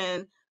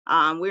Connection.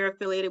 We're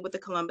affiliated with the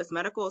Columbus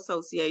Medical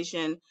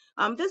Association.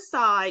 This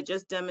slide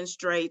just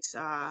demonstrates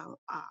our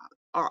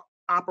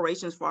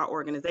operations for our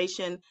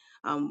organization.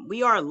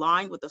 We are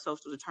aligned with the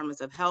social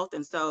determinants of health.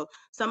 And so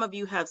some of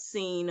you have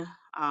seen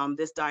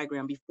this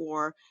diagram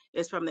before.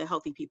 It's from the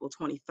Healthy People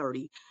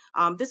 2030.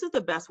 This is the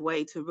best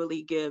way to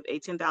really give a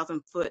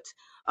 10,000 foot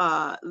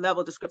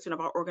level description of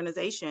our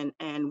organization.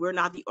 And we're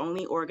not the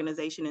only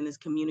organization in this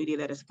community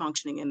that is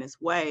functioning in this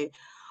way.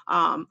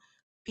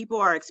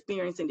 People are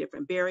experiencing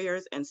different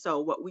barriers. And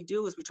so what we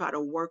do is we try to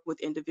work with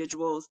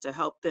individuals to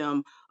help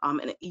them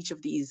in each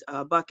of these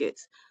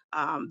buckets.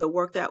 The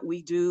work that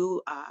we do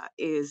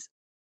is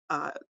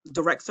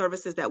direct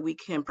services that we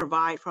can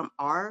provide from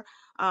our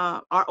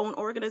own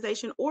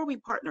organization, or we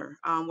partner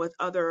with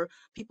other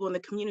people in the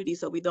community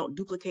so we don't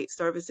duplicate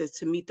services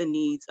to meet the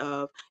needs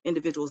of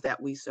individuals that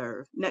we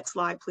serve. Next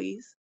slide,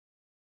 please.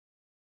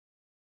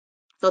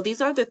 So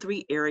these are the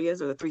three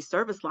areas or the three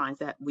service lines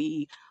that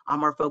we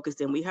are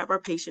focused in. We have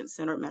our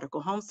patient-centered medical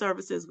home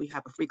services. We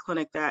have a free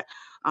clinic that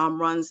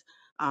runs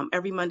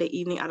every Monday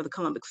evening out of the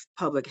Columbus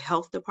Public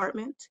Health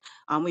Department.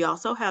 We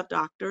also have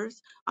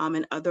doctors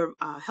and other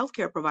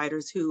healthcare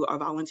providers who are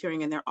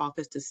volunteering in their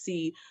office to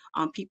see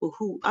people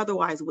who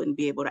otherwise wouldn't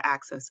be able to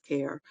access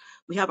care.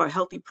 We have our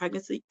healthy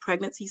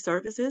pregnancy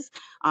services,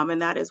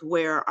 and that is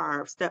where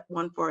our Step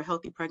One for a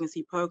Healthy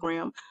Pregnancy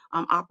program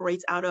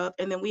operates out of.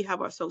 And then we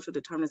have our social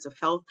determinants of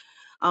health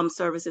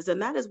services,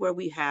 and that is where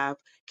we have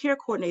care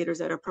coordinators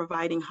that are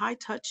providing high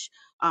touch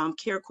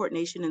care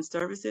coordination and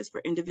services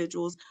for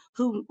individuals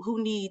who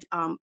need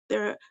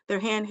their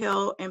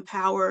handheld,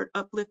 empowered,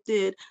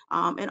 uplifted,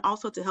 and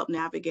also to help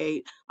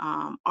navigate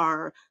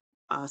our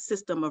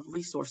system of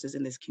resources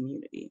in this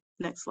community.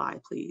 Next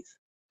slide, please.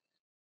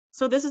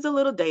 So this is a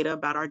little data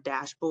about our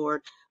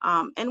dashboard.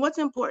 And what's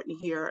important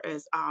here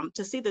is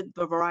to see the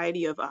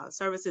variety of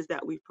services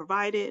that we've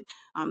provided,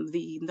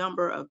 the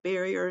number of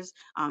barriers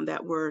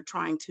that we're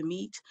trying to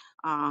meet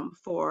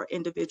for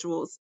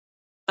individuals.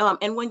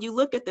 And when you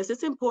look at this,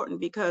 it's important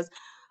because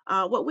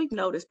what we've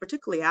noticed,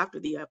 particularly after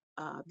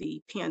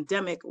the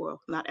pandemic,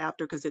 well, not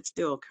after because it's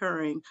still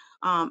occurring,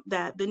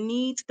 that the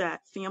needs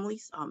that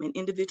families and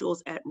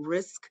individuals at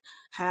risk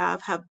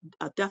have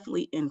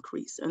definitely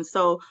increased. And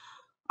so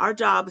our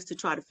job is to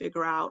try to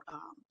figure out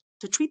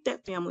to treat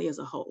that family as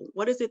a whole.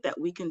 What is it that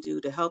we can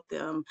do to help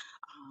them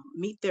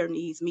meet their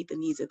needs, meet the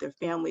needs of their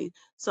family,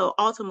 so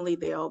ultimately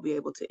they'll be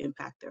able to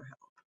impact their health.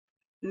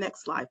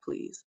 Next slide,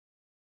 please.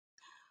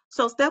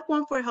 So Step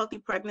One for a Healthy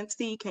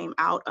Pregnancy came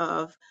out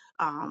of,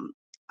 I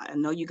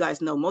know you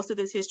guys know most of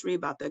this history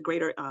about the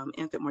Greater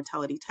Infant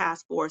Mortality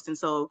Task Force. And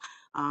so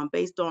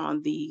based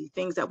on the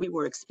things that we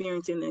were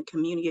experiencing in the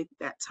community at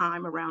that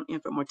time around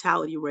infant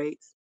mortality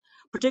rates,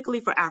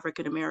 particularly for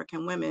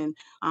African-American women,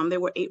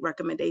 there were 8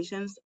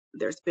 recommendations.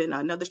 There's been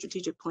another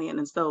strategic plan,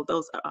 and so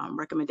those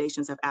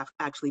recommendations have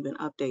actually been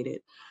updated.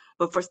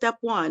 But for Step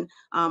One,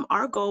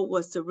 our goal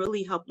was to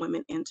really help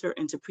women enter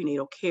into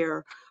prenatal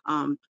care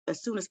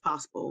as soon as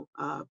possible.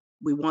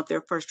 We want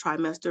their first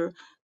trimester.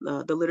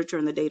 The literature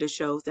and the data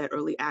shows that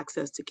early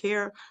access to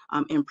care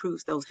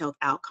improves those health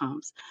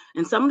outcomes.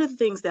 And some of the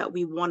things that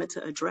we wanted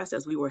to address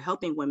as we were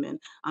helping women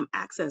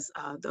access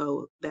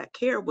that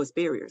care was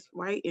barriers,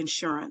 right?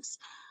 Insurance.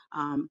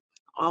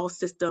 All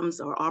systems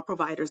or all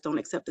providers don't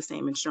accept the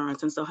same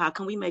insurance. And so how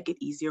can we make it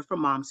easier for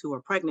moms who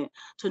are pregnant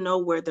to know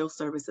where those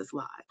services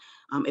lie?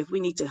 If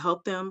we need to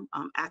help them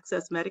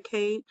access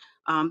Medicaid,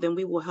 then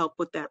we will help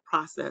with that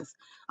process.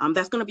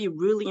 That's going to be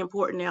really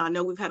important now. I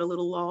know we've had a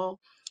little lull.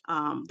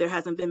 There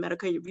hasn't been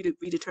Medicaid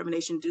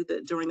redetermination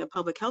during the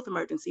public health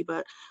emergency,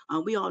 but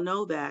we all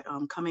know that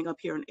coming up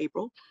here in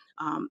April,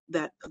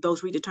 that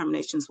those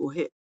redeterminations will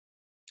hit.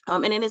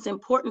 And it is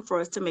important for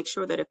us to make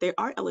sure that if they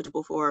are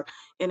eligible for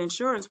an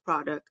insurance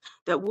product,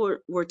 that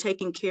we're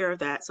taking care of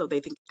that so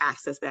they can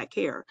access that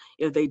care.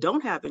 If they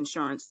don't have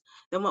insurance,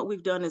 then what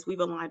we've done is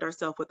we've aligned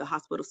ourselves with the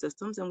hospital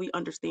systems, and we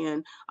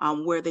understand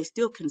where they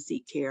still can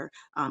seek care,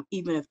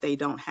 even if they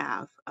don't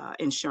have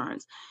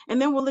insurance. And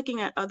then we're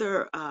looking at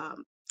other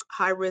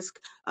high risk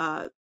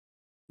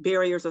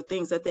barriers or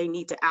things that they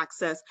need to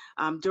access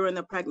during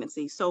the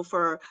pregnancy. So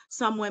for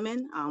some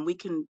women, we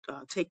can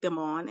take them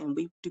on and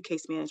we do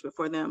case management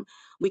for them.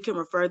 We can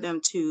refer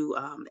them to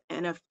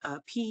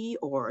NFP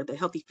or the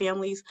Healthy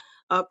Families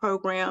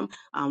program.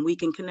 We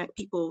can connect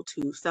people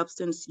to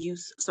substance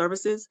use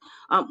services.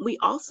 We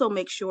also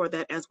make sure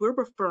that as we're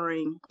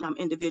referring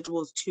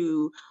individuals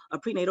to a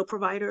prenatal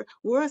provider,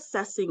 we're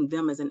assessing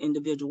them as an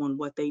individual and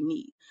what they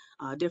need.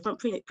 Different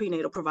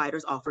prenatal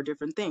providers offer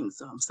different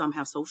things. Some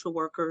have social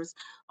workers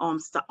on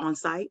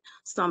site.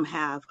 Some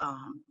have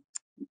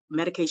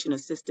medication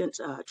assistance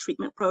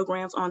treatment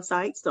programs on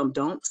site. Some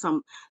don't.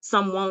 Some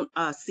won't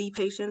see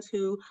patients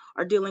who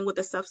are dealing with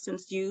a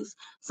substance use.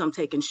 Some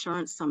take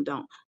insurance. Some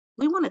don't.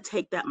 We want to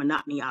take that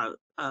monotony out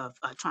of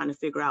trying to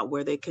figure out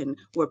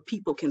where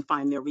people can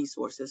find their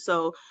resources.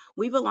 So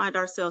we've aligned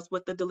ourselves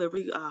with the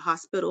delivery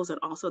hospitals and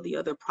also the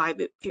other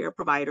private care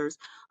providers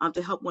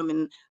to help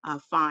women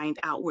find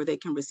out where they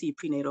can receive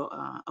prenatal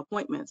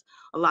appointments.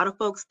 A lot of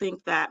folks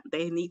think that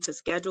they need to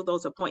schedule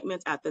those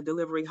appointments at the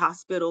delivery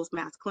hospitals,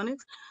 mass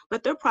clinics,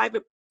 but they're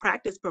private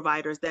practice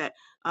providers that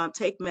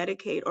take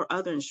Medicaid or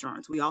other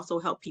insurance. We also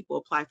help people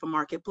apply for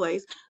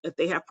Marketplace. If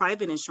they have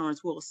private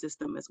insurance, we'll assist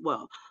them as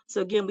well.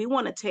 So again, we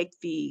want to take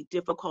the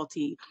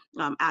difficulty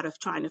out of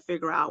trying to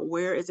figure out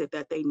where is it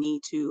that they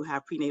need to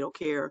have prenatal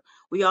care.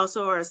 We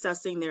also are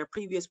assessing their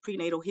previous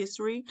prenatal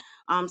history,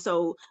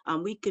 so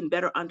we can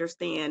better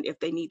understand if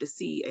they need to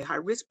see a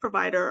high-risk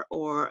provider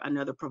or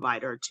another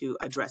provider to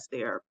address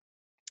their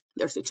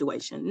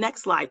situation.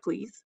 Next slide,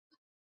 please.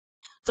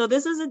 So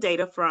this is the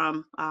data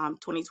from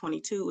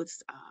 2022.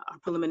 It's our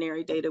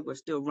preliminary data. We're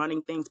still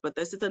running things, but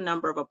this is the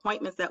number of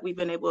appointments that we've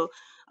been able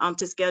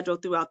to schedule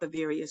throughout the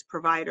various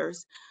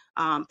providers.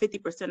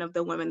 50% of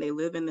the women, they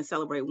live in the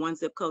CelebrateOne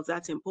zip codes.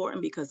 That's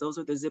important because those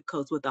are the zip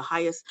codes with the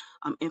highest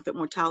infant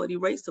mortality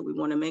rate. So we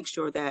want to make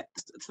sure that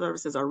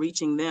services are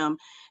reaching them.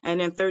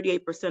 And then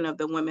 38% of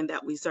the women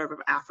that we serve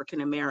are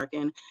African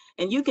American.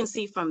 And you can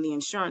see from the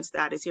insurance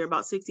status here,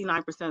 about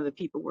 69% of the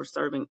people we're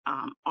serving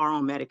are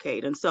on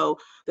Medicaid. And so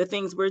the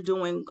things we're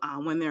doing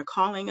when they're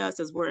calling us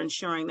is we're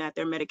ensuring that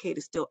their Medicaid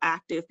is still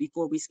active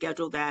before we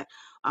schedule that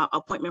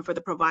appointment for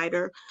the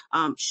provider.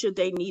 Should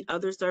they need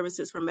other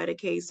services for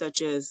Medicaid,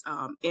 such as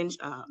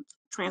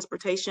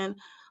transportation,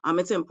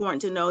 it's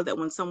important to know that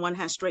when someone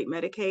has straight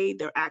Medicaid,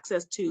 their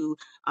access to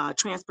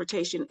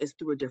transportation is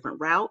through a different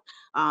route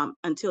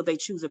until they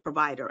choose a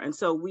provider. And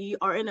so we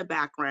are in the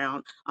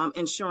background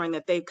ensuring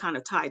that they've kind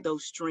of tied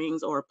those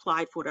strings or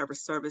applied for whatever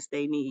service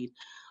they need.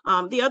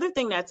 The other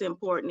thing that's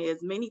important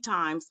is many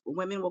times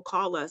women will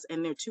call us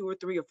and they're 2 or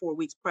 3 or 4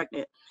 weeks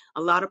pregnant.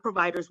 A lot of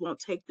providers won't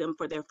take them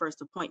for their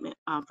first appointment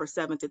for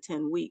 7 to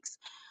 10 weeks.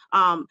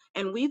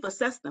 And we've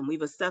assessed them.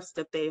 We've assessed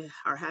that they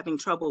are having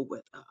trouble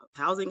with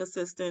housing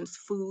assistance,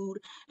 food.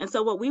 And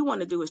so what we want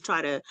to do is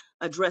try to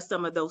address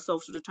some of those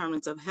social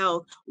determinants of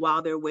health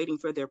while they're waiting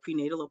for their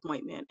prenatal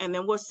appointment. And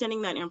then we're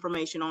sending that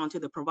information on to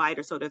the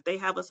provider so that if they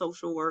have a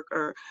social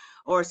worker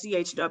or a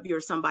CHW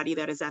or somebody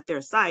that is at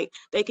their site,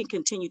 they can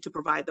continue to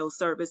provide those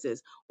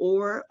services.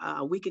 Or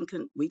we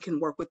can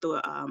work with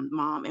the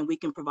mom and we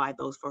can provide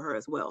those for her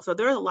as well. So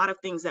there are a lot of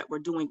things that we're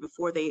doing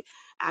before they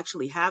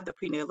actually have the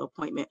prenatal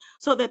appointment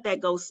so that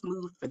goes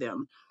smooth for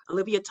them.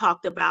 Olivia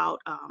talked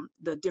about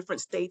the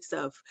different states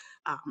of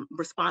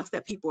response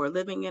that people are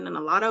living in. And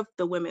a lot of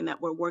the women that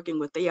we're working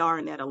with, they are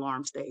in that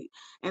alarm state.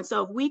 And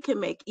so if we can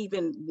make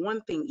even one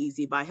thing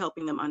easy by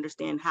helping them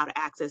understand how to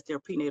access their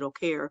prenatal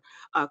care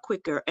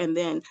quicker, and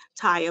then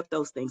tie up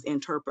those things,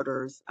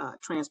 interpreters,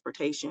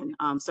 transportation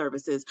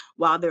services,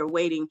 while they're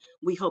waiting,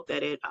 we hope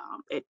that it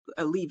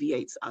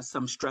alleviates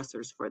some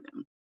stressors for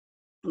them.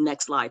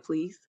 Next slide,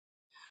 please.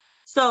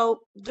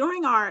 So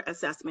during our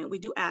assessment, we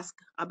do ask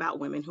about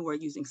women who are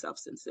using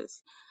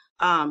substances.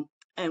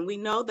 And we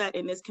know that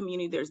in this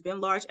community, there's been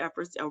large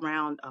efforts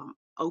around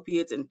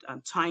opiates and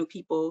tying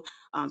people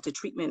to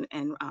treatment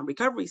and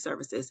recovery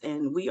services.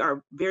 And we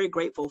are very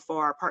grateful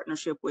for our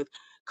partnership with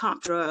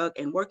CompDrug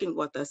and working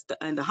with us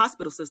and the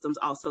hospital systems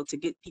also to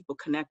get people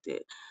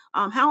connected.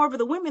 However,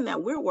 the women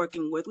that we're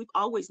working with, we've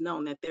always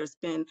known that there's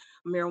been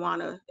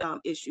marijuana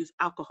issues,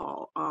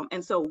 alcohol.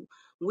 And so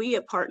we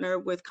have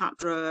partnered with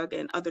CompDrug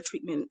and other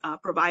treatment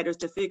providers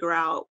to figure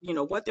out,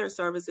 what their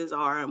services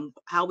are and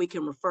how we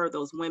can refer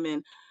those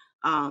women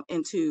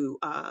into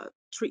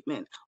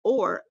treatment,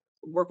 or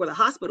work with a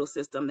hospital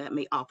system that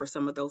may offer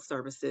some of those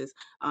services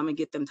and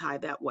get them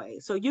tied that way.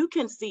 So you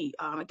can see,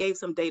 I gave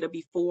some data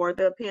before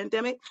the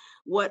pandemic,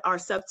 what our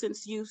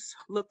substance use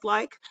looked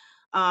like.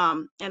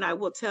 And I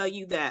will tell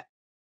you that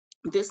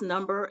this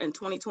number in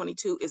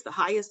 2022 is the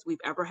highest we've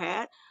ever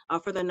had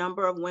for the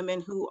number of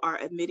women who are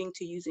admitting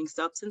to using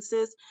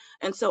substances.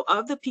 And so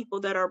of the people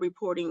that are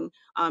reporting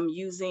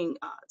using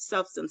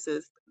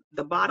substances,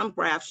 the bottom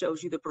graph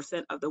shows you the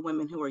percent of the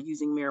women who are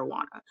using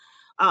marijuana.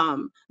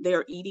 They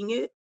are eating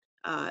it,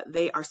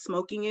 they are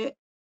smoking it,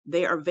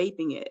 they are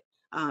vaping it.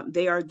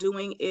 They are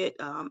doing it,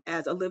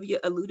 as Olivia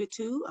alluded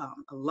to,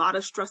 a lot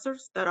of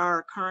stressors that are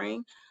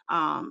occurring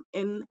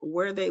in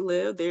where they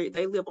live.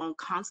 They live on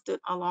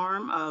constant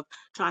alarm of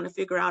trying to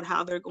figure out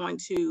how they're going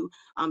to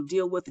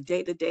deal with the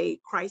day-to-day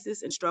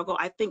crisis and struggle.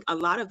 I think a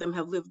lot of them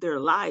have lived their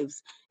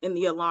lives in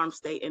the alarm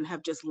state and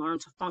have just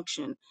learned to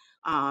function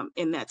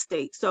in that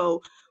state.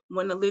 So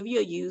when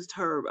Olivia used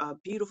her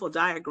beautiful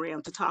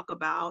diagram to talk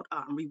about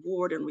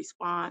reward and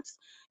response,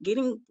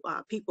 getting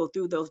people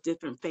through those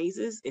different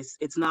phases,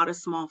 it's not a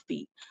small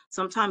feat.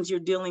 Sometimes you're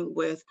dealing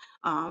with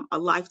a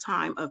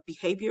lifetime of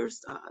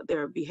behaviors.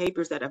 There are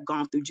behaviors that have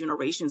gone through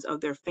generations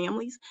of their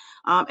families.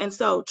 And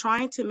so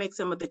trying to make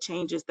some of the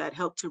changes that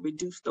help to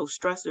reduce those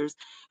stressors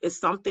is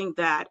something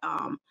that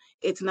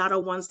it's not a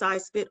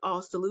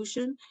one-size-fits-all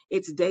solution.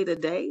 It's day to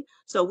day.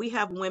 So we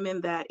have women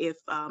that if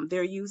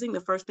they're using,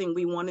 the first thing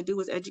we want to do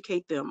is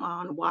educate them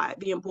on why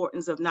the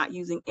importance of not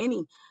using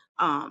any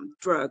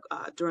drug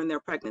during their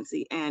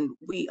pregnancy. And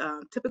we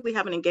typically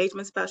have an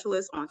engagement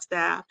specialist on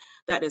staff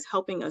that is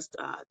helping us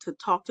to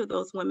talk to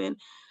those women.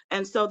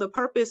 And so the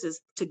purpose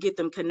is to get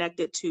them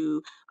connected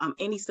to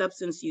any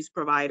substance use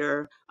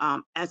provider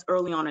as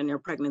early on in their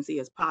pregnancy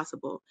as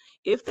possible.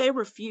 If they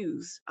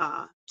refuse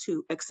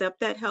to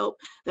accept that help,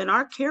 then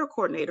our care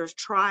coordinators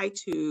try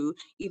to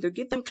either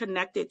get them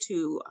connected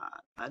to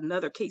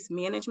another case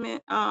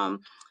management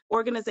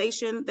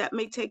organization that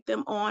may take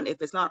them on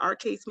if it's not our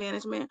case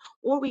management,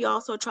 or we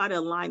also try to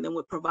align them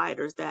with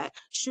providers that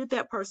should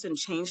that person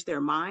change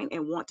their mind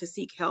and want to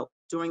seek help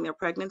during their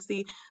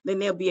pregnancy, then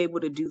they'll be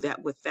able to do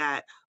that with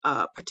that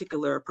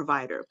particular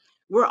provider.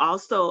 We're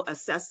also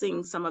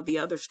assessing some of the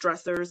other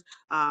stressors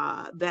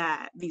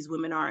that these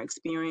women are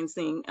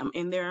experiencing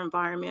in their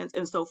environments.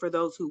 And so for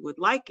those who would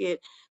like it,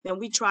 then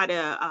we try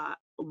to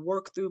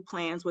work through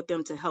plans with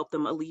them to help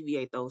them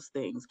alleviate those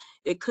things.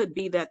 It could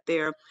be that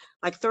they're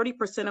like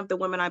 30% of the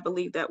women I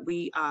believe that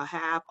we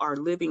have are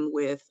living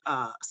with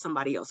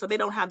somebody else. So they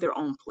don't have their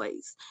own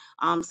place.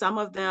 Some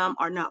of them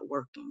are not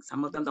working.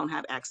 Some of them don't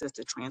have access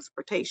to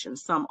transportation.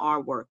 Some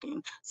are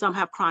working. Some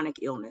have chronic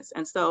illness.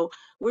 And so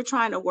we're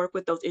trying to work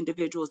with those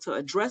individuals to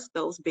address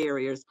those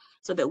barriers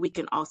so that we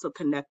can also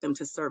connect them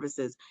to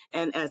services.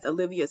 And as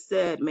Olivia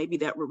said, maybe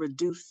that will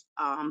reduce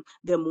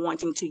them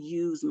wanting to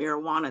use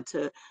marijuana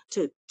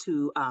to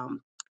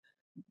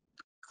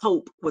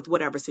cope with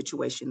whatever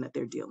situation that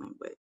they're dealing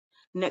with.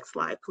 Next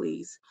slide,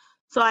 please.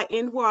 So I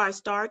end where I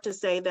start to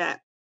say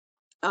that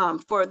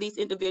for these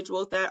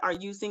individuals that are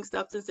using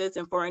substances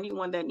and for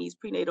anyone that needs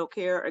prenatal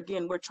care,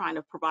 again, we're trying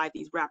to provide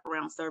these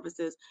wraparound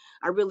services.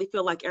 I really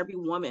feel like every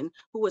woman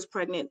who is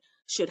pregnant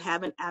should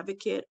have an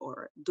advocate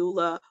or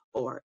doula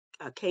or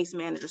a case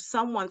manager,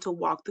 someone to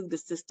walk through the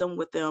system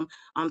with them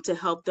to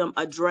help them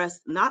address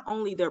not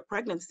only their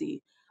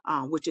pregnancy,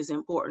 which is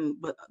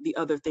important, but the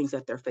other things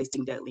that they're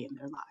facing daily in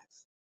their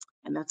lives.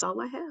 And that's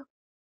all I have.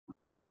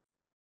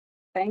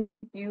 Thank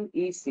you,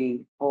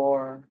 EC,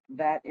 for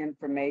that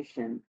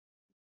information.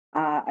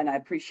 And I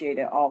appreciate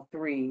it, all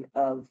three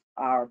of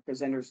our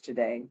presenters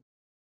today.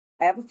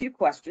 I have a few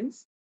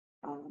questions.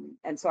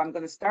 And so I'm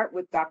going to start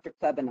with Dr.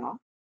 Klebanoff.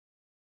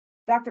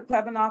 Dr.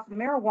 Klebanoff,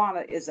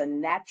 marijuana is a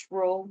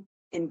natural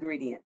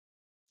ingredient.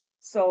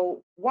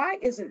 So why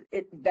isn't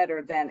it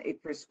better than a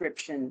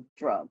prescription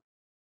drug?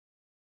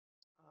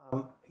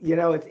 You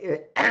know,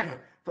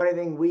 funny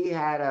thing, we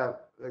had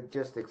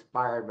just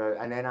expired, but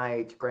an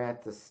NIH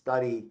grant to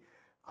study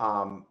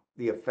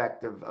the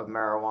effect of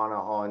marijuana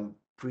on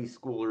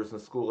preschoolers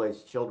and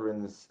school-aged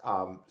children's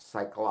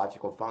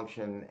psychological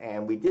function,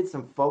 and we did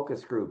some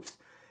focus groups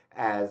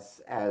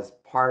as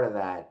part of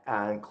that,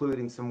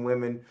 including some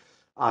women,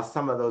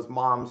 some of those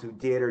moms who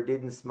did or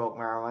didn't smoke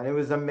marijuana. It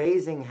was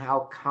amazing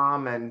how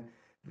common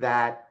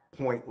that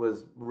point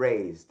was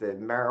raised,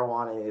 that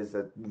marijuana is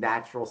a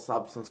natural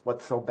substance.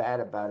 What's so bad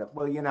about it?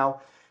 Well, you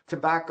know,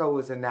 tobacco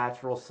is a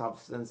natural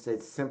substance.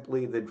 It's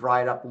simply the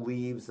dried up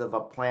leaves of a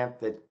plant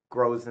that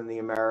grows in the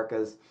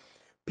Americas.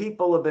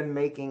 People have been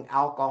making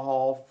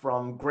alcohol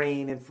from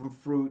grain and from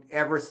fruit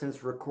ever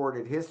since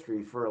recorded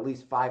history for at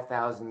least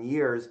 5,000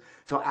 years.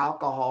 So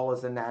alcohol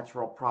is a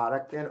natural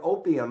product, and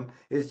opium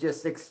is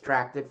just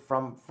extracted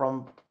from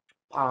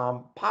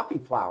poppy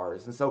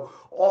flowers. And so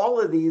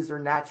all of these are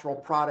natural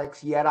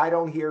products, yet I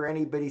don't hear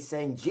anybody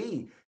saying,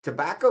 gee,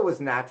 tobacco is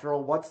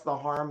natural. What's the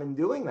harm in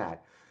doing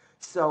that?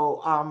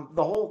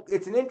 So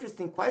it's an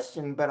interesting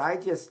question, but I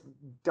just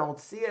don't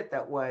see it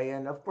that way.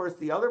 And of course,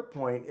 the other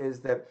point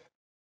is that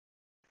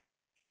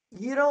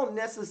you don't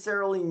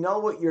necessarily know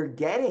what you're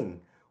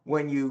getting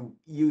when you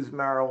use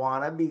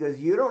marijuana, because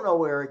you don't know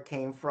where it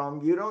came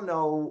from. You don't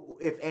know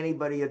if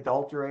anybody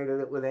adulterated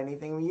it with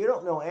anything. You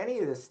don't know any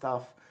of this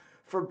stuff.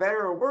 For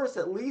better or worse,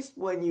 at least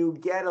when you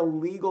get a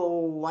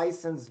legal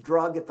licensed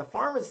drug at the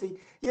pharmacy,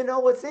 you know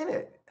what's in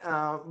it.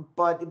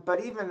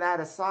 But even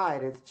that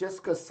aside, it's just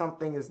because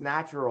something is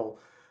natural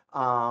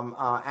and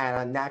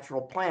a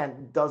natural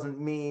plant doesn't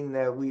mean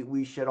that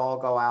we should all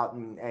go out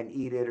and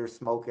eat it or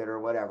smoke it or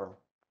whatever.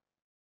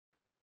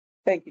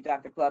 Thank you,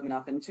 Dr.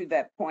 Klebanoff. And to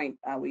that point,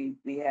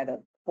 we had a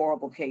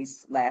horrible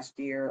case last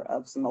year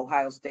of some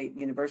Ohio State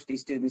University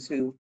students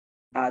who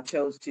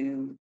chose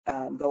to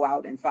go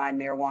out and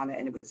find marijuana,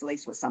 and it was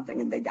laced with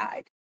something, and they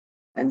died.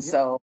 And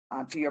so,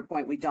 to your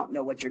point, we don't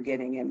know what you're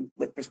getting, and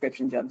with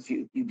prescription drugs,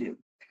 you do.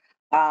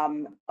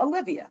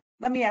 Olivia,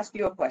 let me ask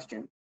you a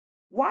question.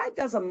 Why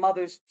does a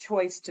mother's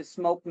choice to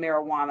smoke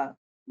marijuana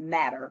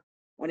matter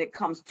when it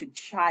comes to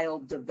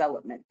child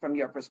development from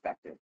your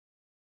perspective?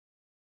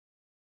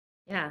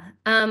 Yeah.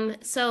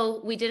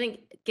 So we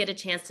didn't get a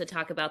chance to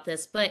talk about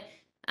this, but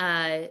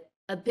a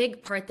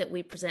big part that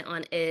we present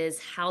on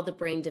is how the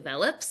brain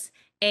develops,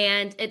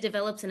 and it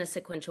develops in a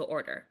sequential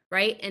order,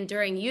 right? And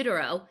during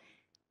utero,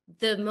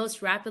 the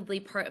most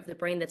rapidly part of the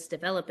brain that's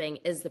developing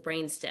is the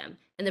brainstem.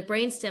 And the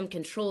brainstem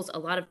controls a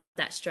lot of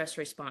that stress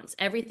response.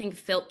 Everything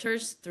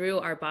filters through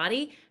our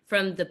body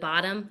from the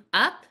bottom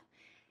up.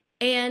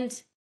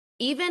 And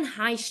even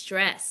high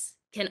stress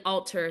can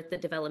alter the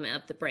development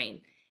of the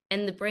brain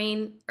and the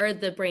brain or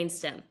the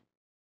brainstem.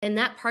 And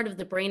that part of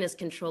the brain is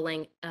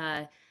controlling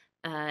an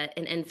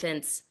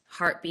infant's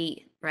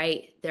heartbeat,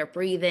 right? Their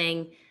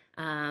breathing,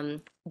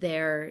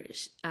 their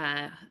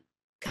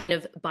kind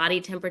of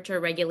body temperature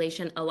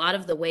regulation, a lot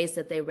of the ways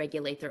that they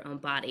regulate their own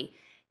body.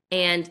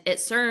 And it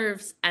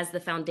serves as the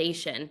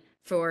foundation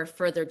for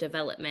further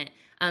development.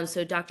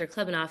 So Dr.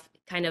 Klebanoff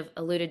kind of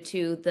alluded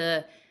to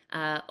the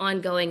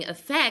ongoing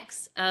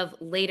effects of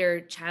later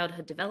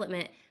childhood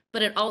development,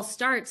 but it all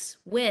starts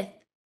with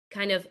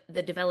kind of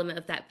the development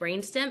of that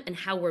brainstem and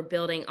how we're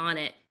building on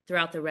it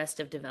throughout the rest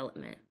of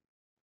development.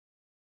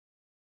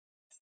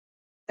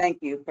 Thank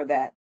you for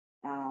that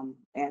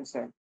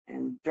answer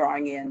and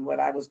drawing in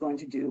what I was going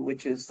to do,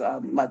 which is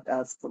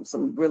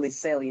some really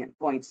salient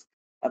points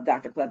of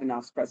Dr.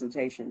 Klebanoff's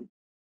presentation.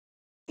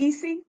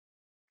 EC,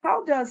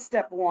 how does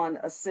step one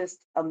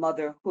assist a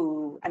mother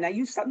who, and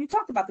you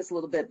talked about this a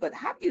little bit, but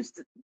how do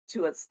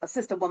you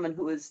assist a woman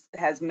who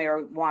has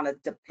marijuana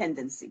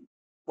dependency?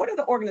 What are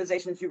the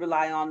organizations you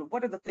rely on?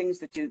 What are the things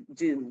that you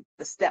do,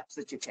 the steps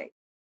that you take?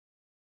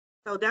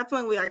 So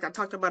definitely, like I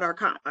talked about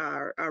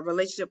our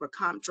relationship with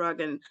Comp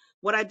Drug, and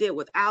what I did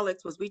with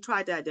Alex was we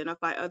tried to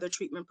identify other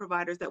treatment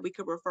providers that we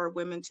could refer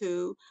women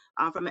to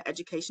from an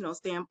educational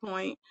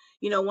standpoint.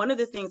 You know, one of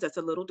the things that's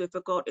a little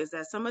difficult is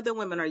that some of the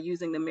women are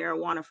using the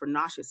marijuana for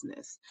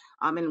nauseousness,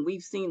 and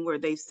we've seen where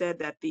they've said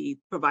that the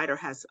provider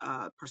has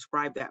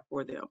prescribed that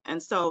for them.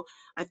 And so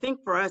I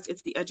think for us,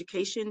 it's the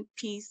education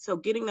piece. So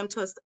getting them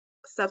to a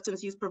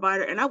substance use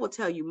provider, and I will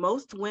tell you,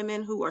 most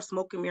women who are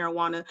smoking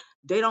marijuana,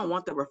 they don't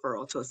want the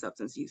referral to a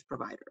substance use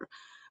provider.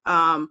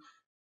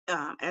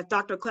 As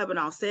Dr.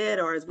 Klebanoff said,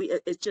 or as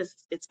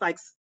it's like,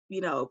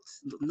 you know,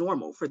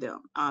 normal for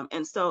them.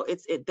 And so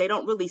they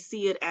don't really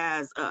see it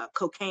as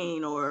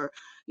cocaine or,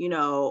 you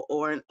know,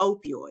 or an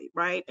opioid,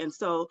 right? And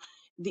so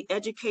the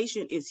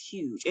education is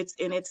huge.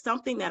 It's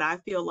something that I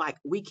feel like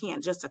we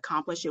can't just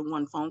accomplish in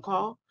one phone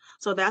call.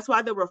 So that's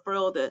why the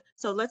referral.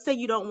 So let's say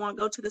you don't want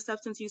to go to the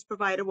substance use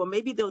provider. Well,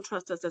 maybe they'll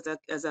trust us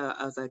as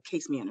a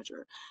case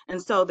manager.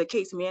 And so the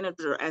case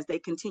manager, as they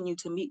continue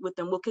to meet with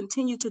them, will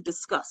continue to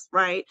discuss,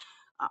 right?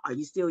 Are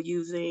you still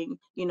using?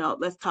 You know,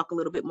 let's talk a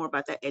little bit more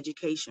about that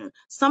education.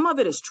 Some of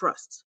it is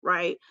trust,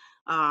 right?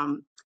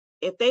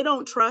 If they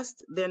don't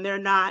trust, then they're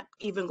not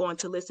even going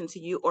to listen to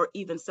you or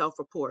even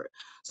self-report.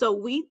 So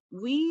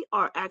we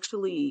are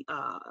actually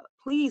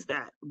pleased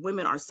that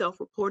women are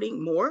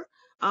self-reporting more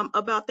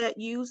about that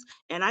use.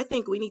 And I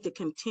think we need to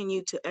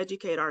continue to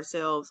educate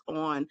ourselves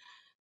on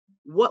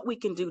what we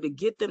can do to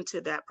get them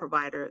to that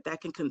provider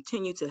that can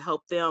continue to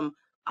help them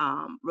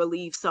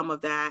relieve some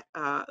of that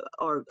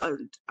or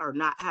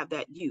not have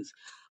that use.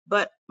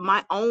 But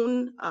my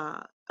own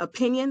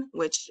opinion,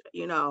 which,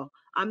 you know,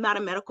 I'm not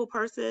a medical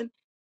person,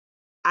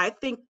 I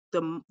think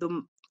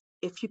the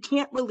if you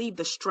can't relieve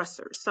the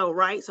stressors, so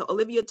right, so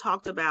Olivia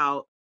talked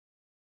about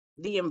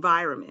the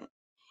environment.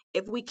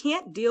 If we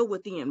can't deal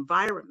with the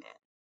environment,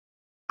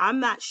 I'm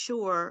not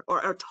sure,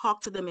 or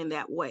talk to them in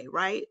that way,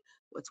 right?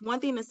 It's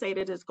one thing to say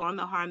that it's going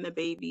to harm the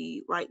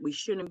baby, right? We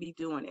shouldn't be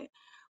doing it.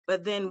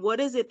 But then what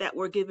is it that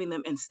we're giving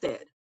them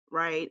instead,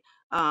 right?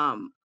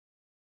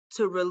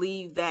 To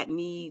relieve that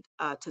need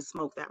to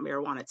smoke that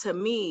marijuana. To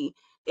me,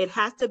 it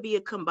has to be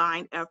a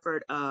combined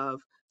effort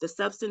of the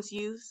substance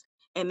use,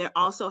 and there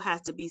also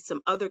has to be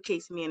some other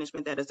case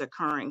management that is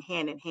occurring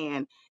hand in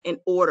hand in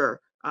order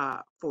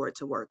for it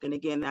to work. And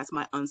again, that's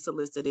my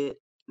unsolicited,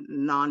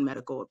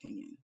 non-medical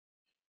opinion.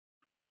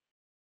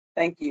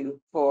 Thank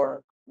you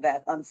for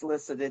that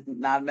unsolicited,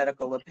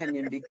 non-medical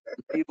opinion, because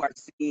you are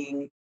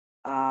seeing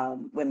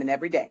women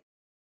every day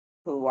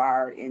who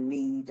are in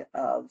need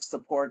of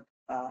support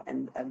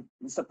and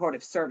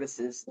supportive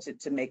services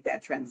to make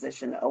that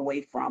transition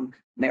away from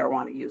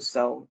marijuana use.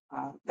 So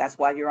that's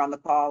why you're on the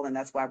call, and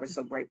that's why we're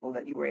so grateful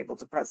that you were able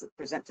to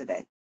present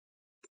today.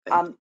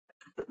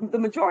 The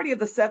majority of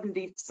the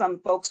 70 some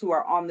folks who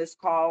are on this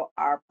call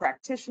are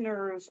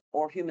practitioners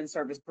or human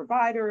service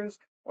providers,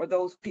 or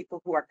those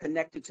people who are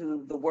connected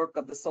to the work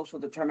of the social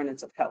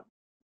determinants of health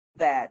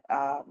that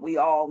we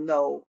all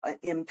know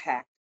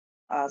impact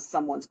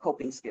someone's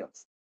coping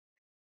skills.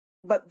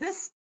 But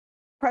this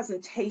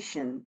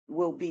presentation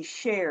will be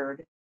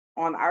shared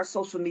on our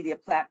social media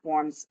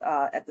platforms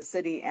at the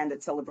city and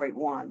at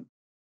CelebrateOne.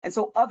 And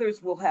so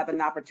others will have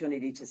an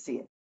opportunity to see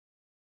it.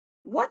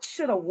 What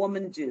should a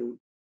woman do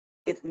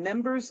if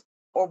members,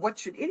 or what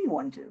should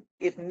anyone do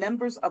if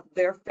members of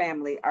their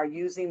family are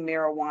using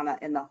marijuana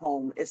in the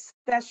home,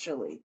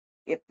 especially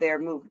if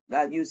they're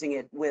using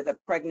it with a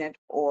pregnant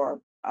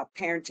or a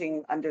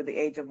parenting under the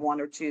age of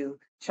 1 or 2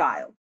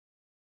 child?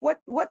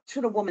 what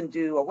should a woman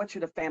do, or what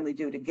should a family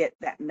do to get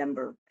that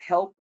member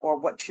help, or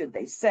what should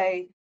they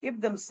say?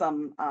 Give them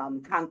some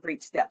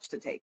concrete steps to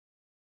take.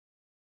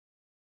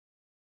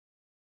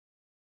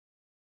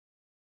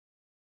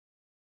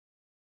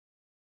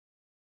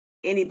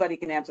 Anybody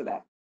can answer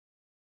that.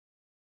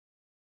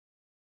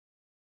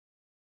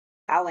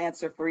 I'll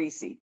answer for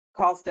EC.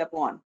 Call step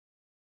one,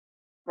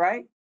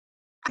 right?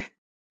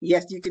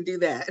 Yes, you can do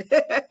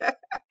that.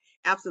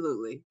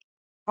 Absolutely.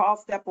 Call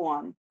step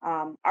one.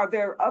 Are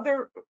there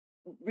other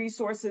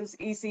resources,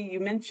 EC? You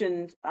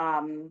mentioned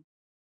comp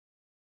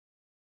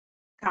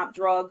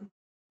drug.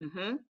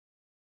 Mm-hmm.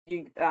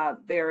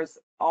 There's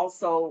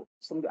also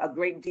a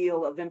great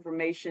deal of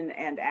information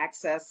and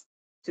access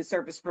to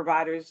service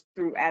providers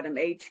through Adam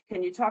H.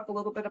 Can you talk a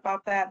little bit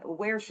about that?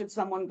 Where should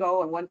someone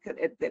go, and when could,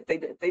 if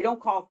they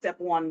don't call step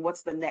one,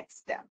 what's the next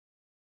step?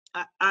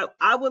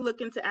 I would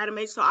look into Adam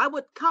H. So I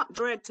would comp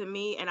drug to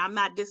me, and I'm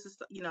not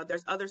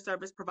there's other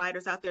service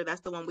providers out there.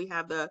 That's the one we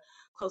have the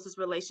closest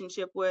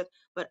relationship with.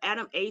 But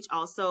Adam H.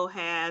 also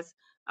has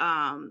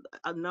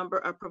a number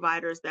of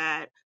providers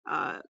that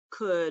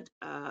could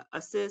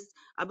assist.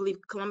 I believe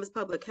Columbus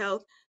Public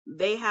Health,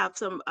 they have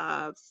some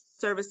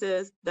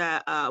services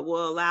that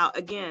will allow,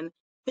 again,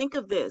 think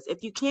of this.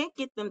 If you can't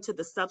get them to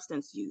the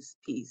substance use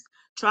piece,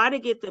 try to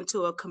get them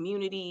to a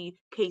community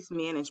case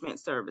management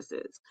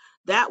services.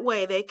 That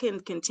way they can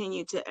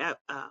continue to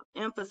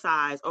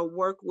emphasize or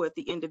work with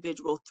the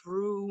individual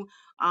through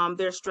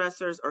their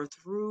stressors or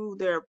through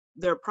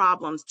their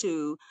problems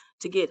to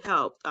get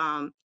help.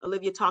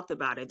 Olivia talked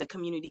about it, the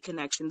community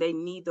connection. They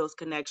need those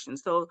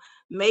connections. So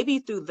maybe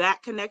through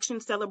that connection,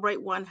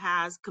 CelebrateOne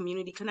has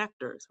community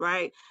connectors,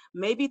 right?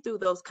 Maybe through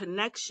those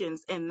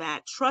connections and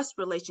that trust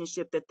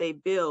relationship that they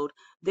build,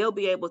 they'll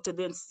be able to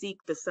then seek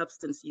the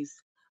substance use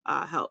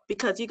help.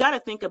 Because you got to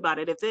think about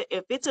it.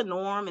 If it's a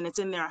norm and it's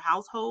in their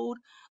household,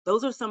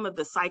 those are some of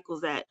the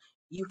cycles that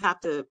you're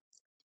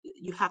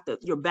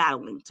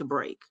battling to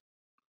break.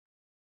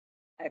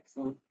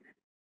 Excellent.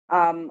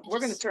 We're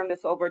going to turn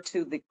this over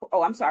to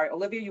I'm sorry,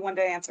 Olivia, you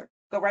wanted to answer.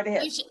 Go right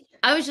ahead.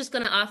 I was just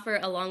going to offer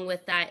along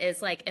with that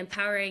is like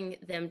empowering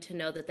them to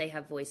know that they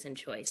have voice and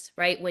choice,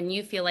 right? When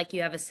you feel like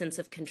you have a sense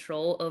of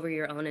control over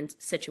your own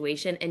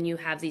situation and you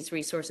have these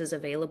resources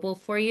available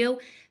for you,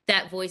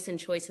 that voice and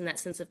choice and that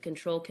sense of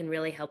control can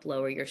really help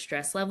lower your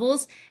stress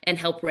levels and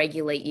help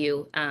regulate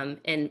you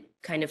and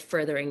kind of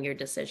furthering your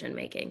decision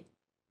making.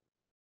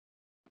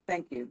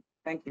 Thank you.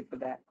 Thank you for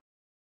that.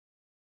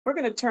 We're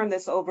going to turn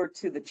this over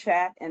to the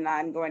chat, and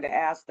I'm going to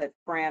ask that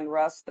Fran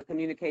Russ, the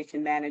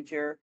communication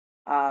manager,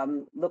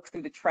 look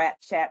through the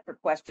chat for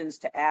questions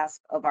to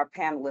ask of our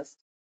panelists.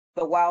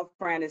 But while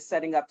Fran is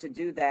setting up to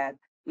do that,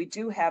 we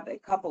do have a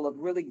couple of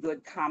really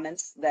good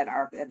comments that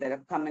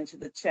have come into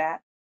the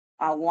chat.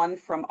 One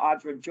from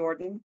Audra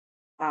Jordan.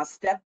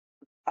 Step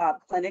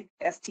Clinic,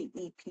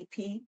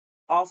 STEPP,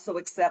 also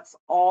accepts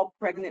all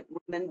pregnant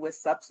women with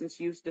substance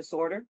use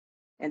disorder.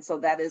 And so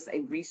that is a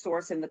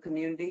resource in the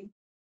community.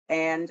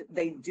 And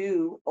they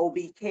do OB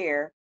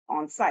care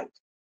on site.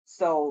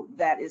 So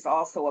that is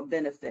also a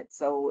benefit.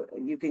 So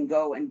you can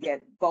go and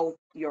get both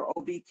your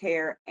OB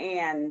care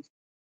and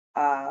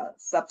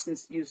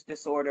substance use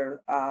disorder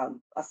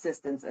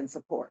assistance and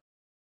support.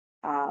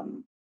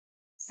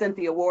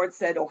 Cynthia Ward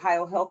said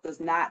Ohio Health does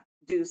not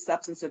do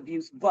substance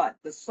abuse, but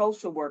the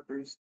social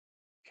workers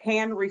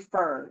can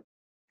refer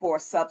for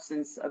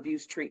substance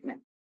abuse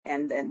treatment.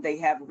 And then they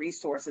have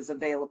resources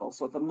available.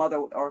 So if a mother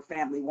or a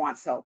family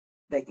wants help,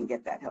 they can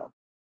get that help.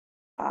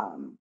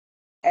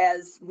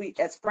 As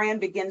Fran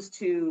begins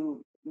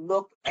to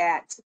look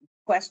at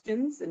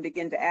questions and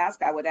begin to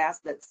ask, I would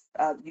ask that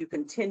you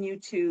continue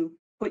to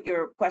put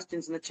your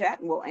questions in the chat,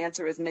 and we'll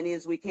answer as many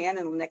as we can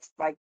in the next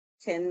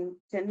 10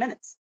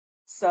 minutes.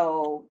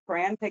 So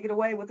Fran, take it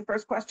away with the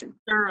first question.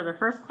 Sure, the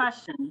first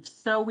question.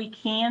 So we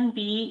can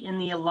be in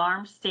the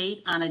alarm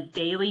state on a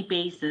daily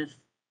basis,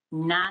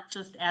 not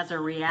just as a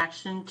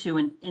reaction to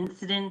an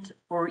incident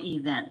or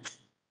event.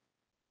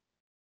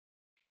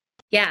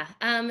 Yeah,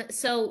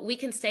 so we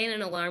can stay in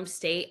an alarm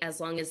state as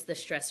long as the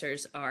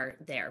stressors are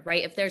there,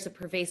 right? If there's a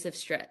pervasive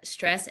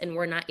stress and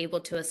we're not able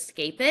to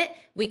escape it,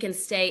 we can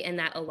stay in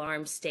that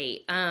alarm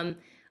state.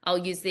 I'll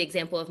use the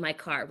example of my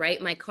car,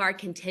 right? My car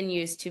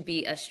continues to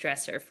be a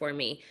stressor for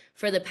me.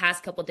 For the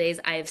past couple of days,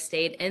 I have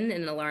stayed in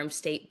an alarm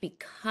state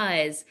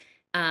because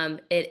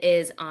it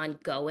is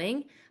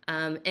ongoing.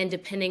 And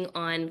depending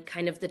on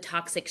kind of the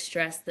toxic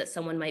stress that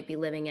someone might be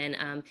living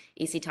in,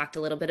 EC talked a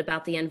little bit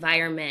about the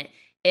environment.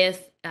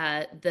 If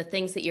the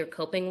things that you're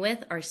coping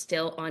with are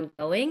still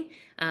ongoing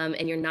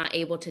and you're not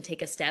able to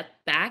take a step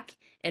back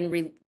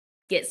and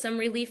get some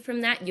relief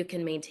from that, you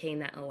can maintain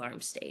that alarm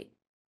state.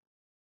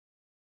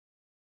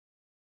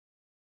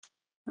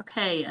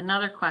 Okay,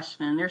 another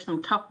question. There's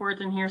some tough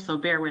words in here, so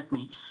bear with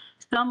me.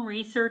 Some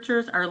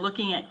researchers are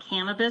looking at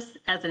cannabis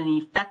as an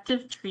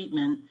effective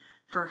treatment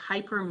for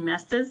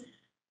hyperemesis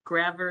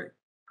gravidarum.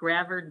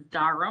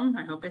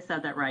 I hope I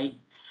said that right.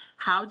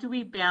 How do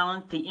we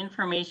balance the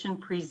information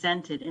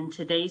presented in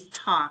today's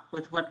talk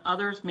with what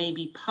others may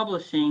be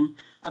publishing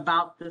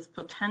about this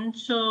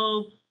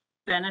potential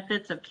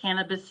benefits of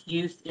cannabis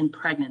use in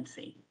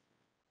pregnancy?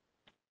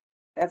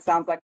 That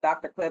sounds like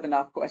Dr.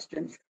 Klebanoff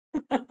question.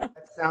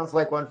 That sounds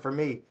like one for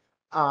me.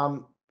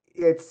 Um,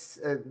 it's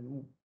uh,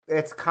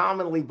 it's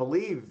commonly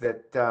believed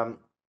that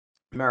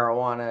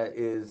marijuana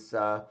is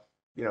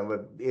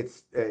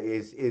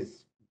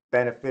is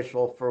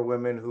beneficial for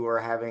women who are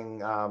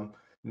having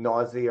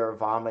nausea or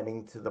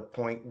vomiting to the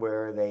point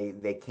where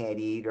they can't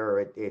eat, or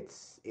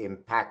it's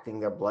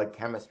impacting their blood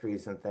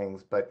chemistries and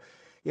things. But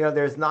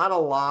there's not a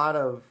lot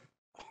of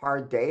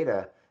hard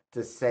data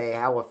to say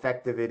how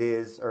effective it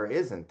is or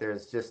isn't.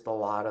 There's just a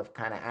lot of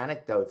kind of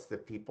anecdotes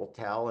that people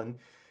tell. And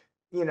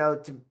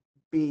to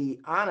be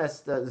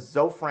honest,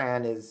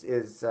 Zofran is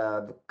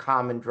the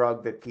common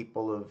drug that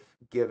people have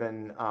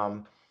given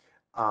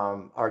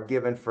are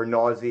given for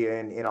nausea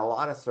in a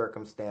lot of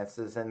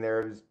circumstances, and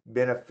there's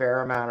been a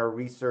fair amount of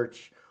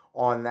research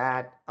on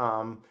that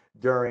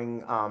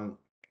during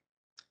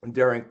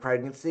during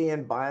pregnancy,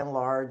 and by and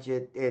large,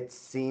 it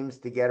seems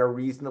to get a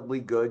reasonably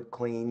good,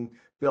 clean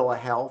bill of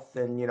health.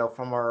 And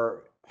from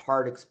our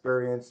hard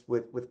experience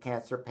with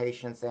cancer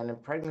patients and in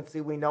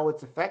pregnancy, we know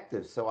it's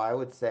effective. So I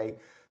would say,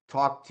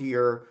 talk to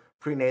your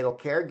prenatal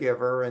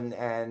caregiver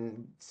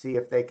and see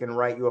if they can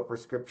write you a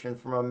prescription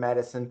from a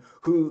medicine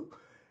who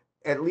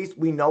at least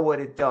we know what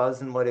it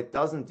does and what it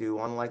doesn't do,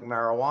 unlike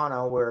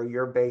marijuana, where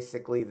you're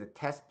basically the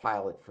test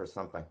pilot for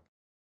something.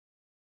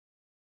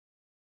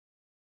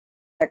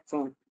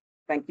 Excellent.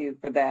 Thank you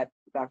for that,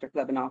 Dr.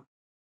 Klebanoff.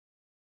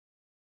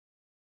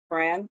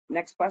 Fran,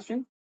 next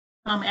question.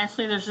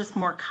 Actually, there's just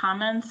more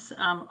comments.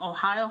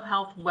 Ohio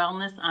Health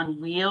Wellness on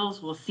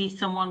Wheels will see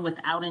someone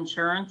without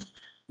insurance.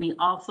 We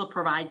also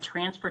provide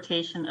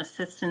transportation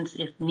assistance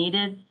if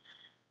needed.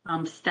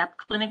 STEP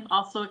Clinic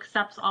also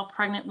accepts all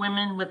pregnant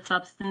women with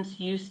substance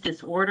use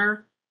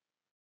disorder.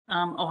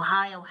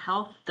 Ohio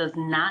Health does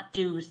not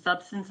do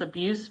substance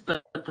abuse,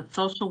 but the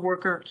social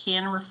worker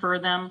can refer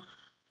them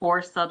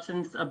for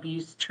substance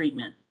abuse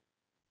treatment.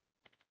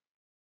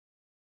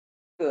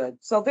 Good.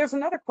 So there's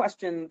another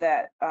question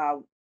that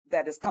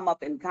has come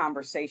up in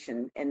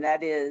conversation, and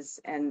that is,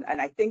 and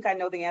I think I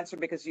know the answer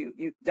because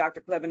you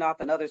Dr.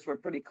 Klebanoff and others were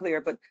pretty clear,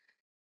 but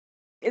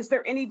is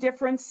there any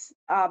difference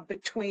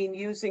between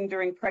using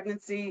during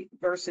pregnancy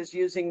versus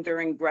using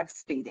during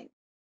breastfeeding?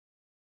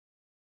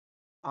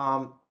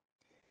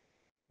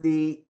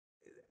 The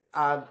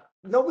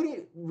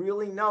Nobody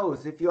really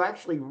knows. If you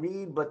actually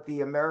read what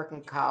the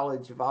American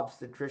College of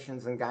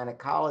Obstetricians and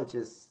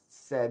Gynecologists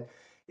said,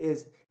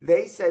 is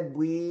they said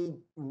we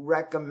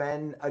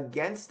recommend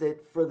against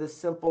it for the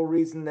simple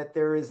reason that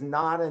there is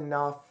not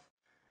enough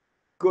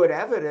good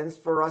evidence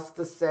for us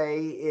to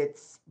say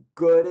it's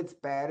good, it's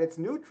bad, it's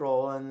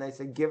neutral. And they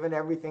said, given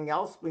everything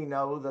else we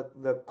know,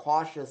 the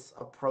cautious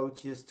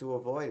approach is to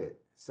avoid it.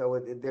 So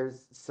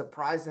there's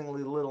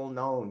surprisingly little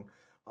known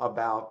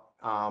about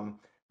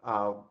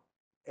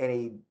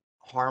any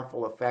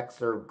harmful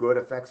effects or good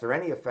effects or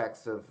any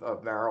effects of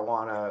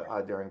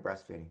marijuana during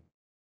breastfeeding.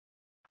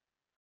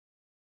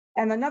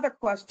 And another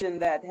question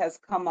that has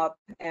come up,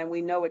 and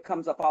we know it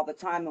comes up all the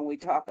time when we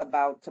talk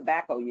about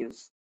tobacco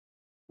use.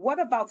 What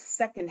about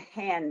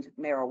secondhand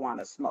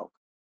marijuana smoke?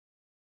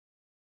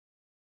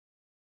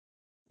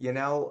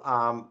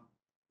 Not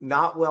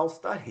well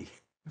studied,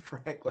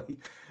 frankly.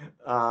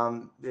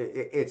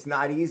 It's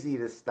not easy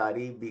to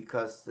study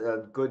because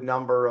a good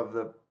number of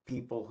the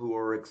people who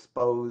are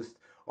exposed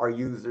are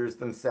users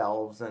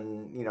themselves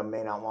and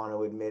may not want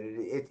to admit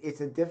it.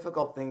 It's a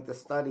difficult thing to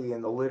study,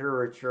 and the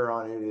literature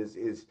on it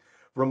is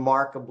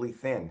remarkably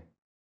thin.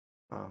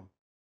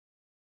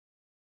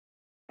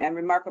 And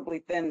remarkably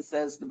thin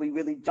says that we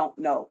really don't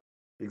know.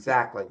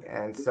 Exactly.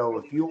 And so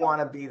if you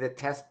want to be the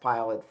test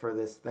pilot for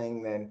this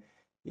thing, then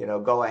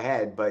go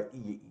ahead, but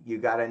you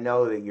got to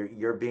know that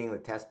you're being the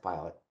test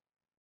pilot.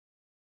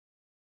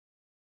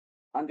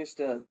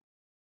 Understood.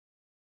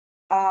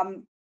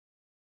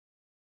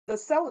 The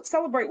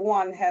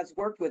CelebrateOne has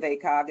worked with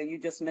ACOG, and you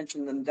just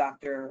mentioned them,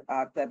 Dr.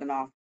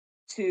 Klebanoff,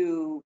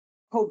 to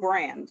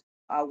co-brand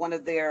one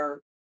of their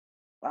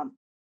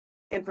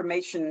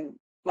information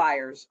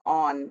flyers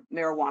on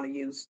marijuana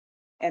use.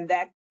 And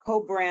that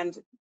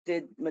co-branded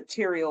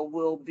material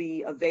will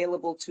be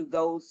available to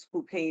those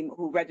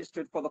who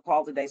registered for the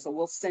call today. So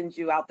we'll send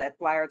you out that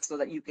flyer so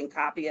that you can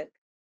copy it.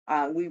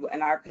 We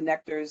and our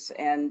connectors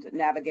and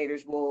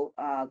navigators will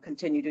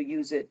continue to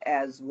use it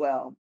as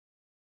well.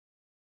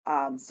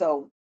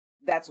 So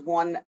that's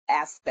one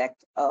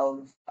aspect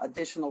of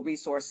additional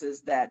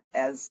resources that,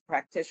 as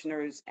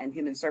practitioners and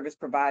human service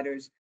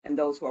providers and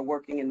those who are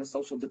working in the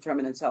social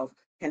determinants of health,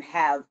 can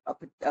have a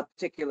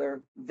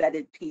particular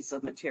vetted piece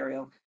of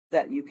material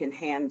that you can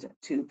hand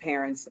to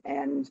parents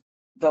and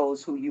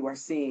those who you are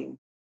seeing.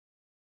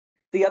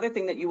 The other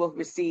thing that you will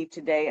receive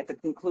today at the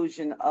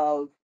conclusion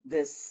of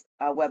this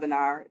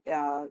webinar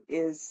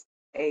is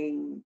a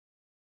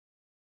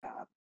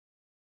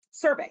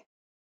survey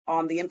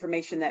on the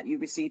information that you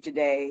received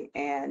today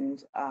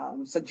and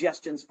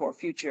suggestions for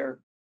future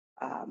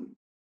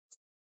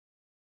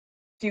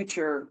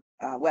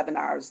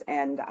webinars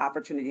and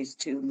opportunities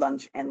to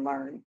lunch and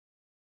learn.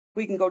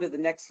 We can go to the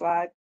next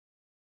slide.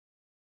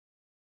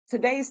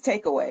 Today's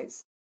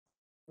takeaways.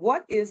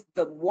 What is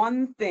the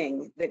one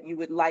thing that you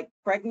would like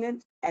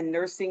pregnant and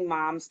nursing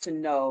moms to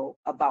know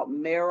about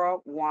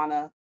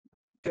marijuana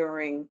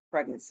during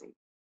pregnancy?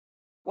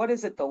 What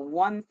is it, the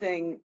one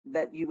thing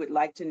that you would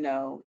like to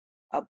know,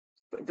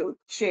 to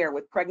share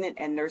with pregnant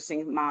and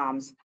nursing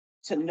moms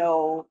to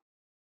know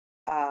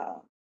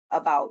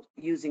about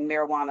using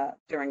marijuana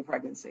during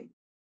pregnancy?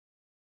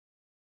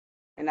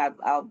 And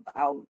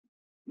I'll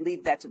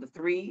leave that to the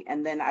three,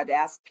 and then I'd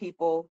ask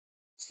people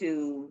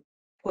to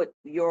put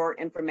your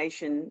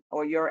information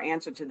or your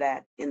answer to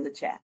that in the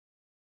chat.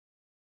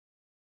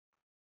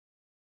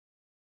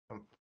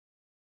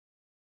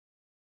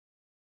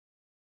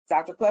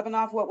 Dr.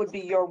 Klebanoff, what would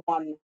be your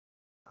one?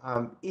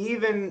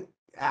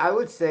 I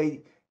would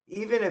say,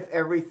 even if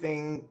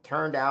everything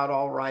turned out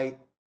all right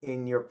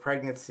in your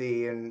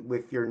pregnancy and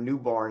with your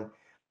newborn,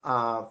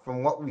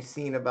 from what we've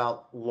seen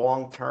about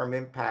long-term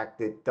impact,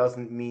 it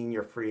doesn't mean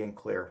you're free and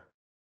clear.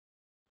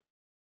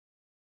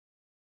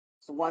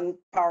 So one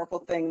powerful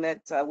thing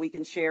that we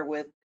can share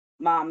with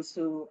moms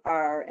who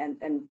are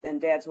and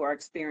dads who are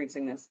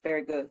experiencing this.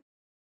 Very good.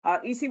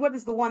 EC, what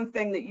is the one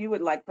thing that you would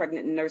like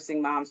pregnant and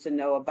nursing moms to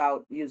know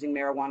about using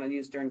marijuana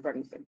use during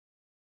pregnancy?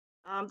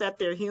 That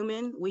they're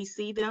human, we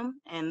see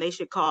them, and they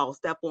should call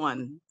Step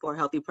One for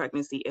healthy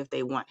pregnancy if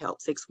they want help,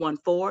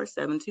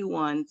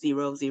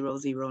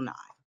 614-721-0009.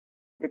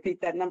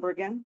 Repeat that number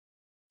again.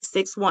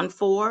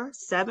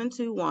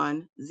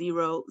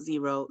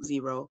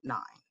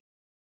 614-721-0009.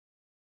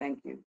 Thank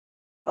you.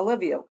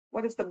 Olivia,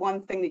 what is the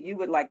one thing that you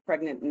would like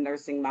pregnant and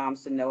nursing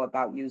moms to know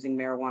about using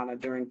marijuana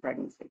during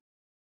pregnancy?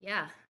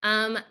 Yeah,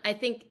 I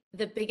think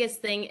the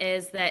biggest thing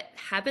is that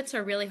habits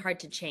are really hard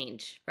to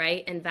change,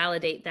 right? And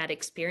validate that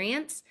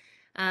experience.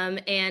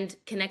 And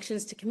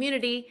connections to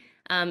community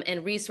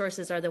and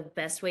resources are the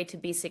best way to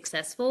be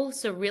successful.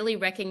 So really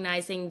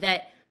recognizing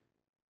that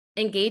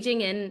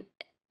engaging in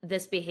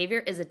this behavior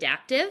is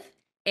adaptive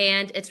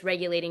and it's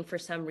regulating for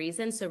some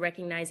reason. So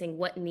recognizing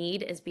what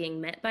need is being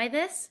met by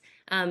this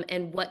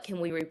and what can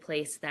we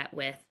replace that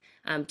with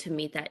to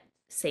meet that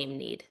same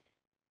need.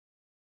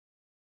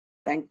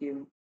 Thank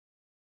you.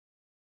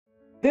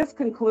 This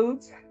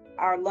concludes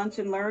our Lunch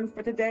and Learn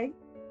for today.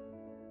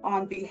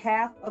 On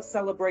behalf of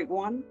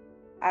CelebrateOne,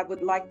 I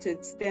would like to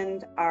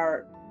extend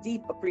our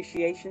deep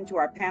appreciation to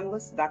our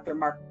panelists, Dr.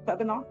 Mark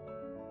Klebanoff,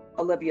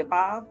 Olivia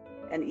Bob,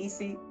 and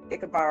EC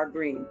Ichabod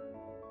Green.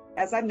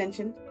 As I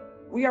mentioned,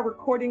 we are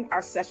recording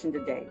our session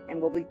today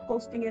and we'll be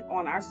posting it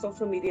on our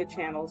social media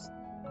channels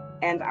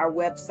and our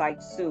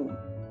website soon.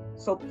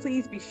 So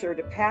please be sure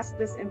to pass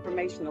this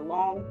information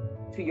along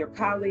to your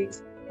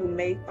colleagues who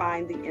may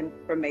find the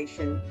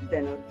information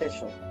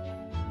beneficial.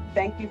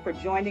 Thank you for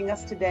joining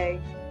us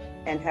today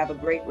and have a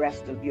great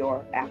rest of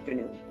your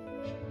afternoon.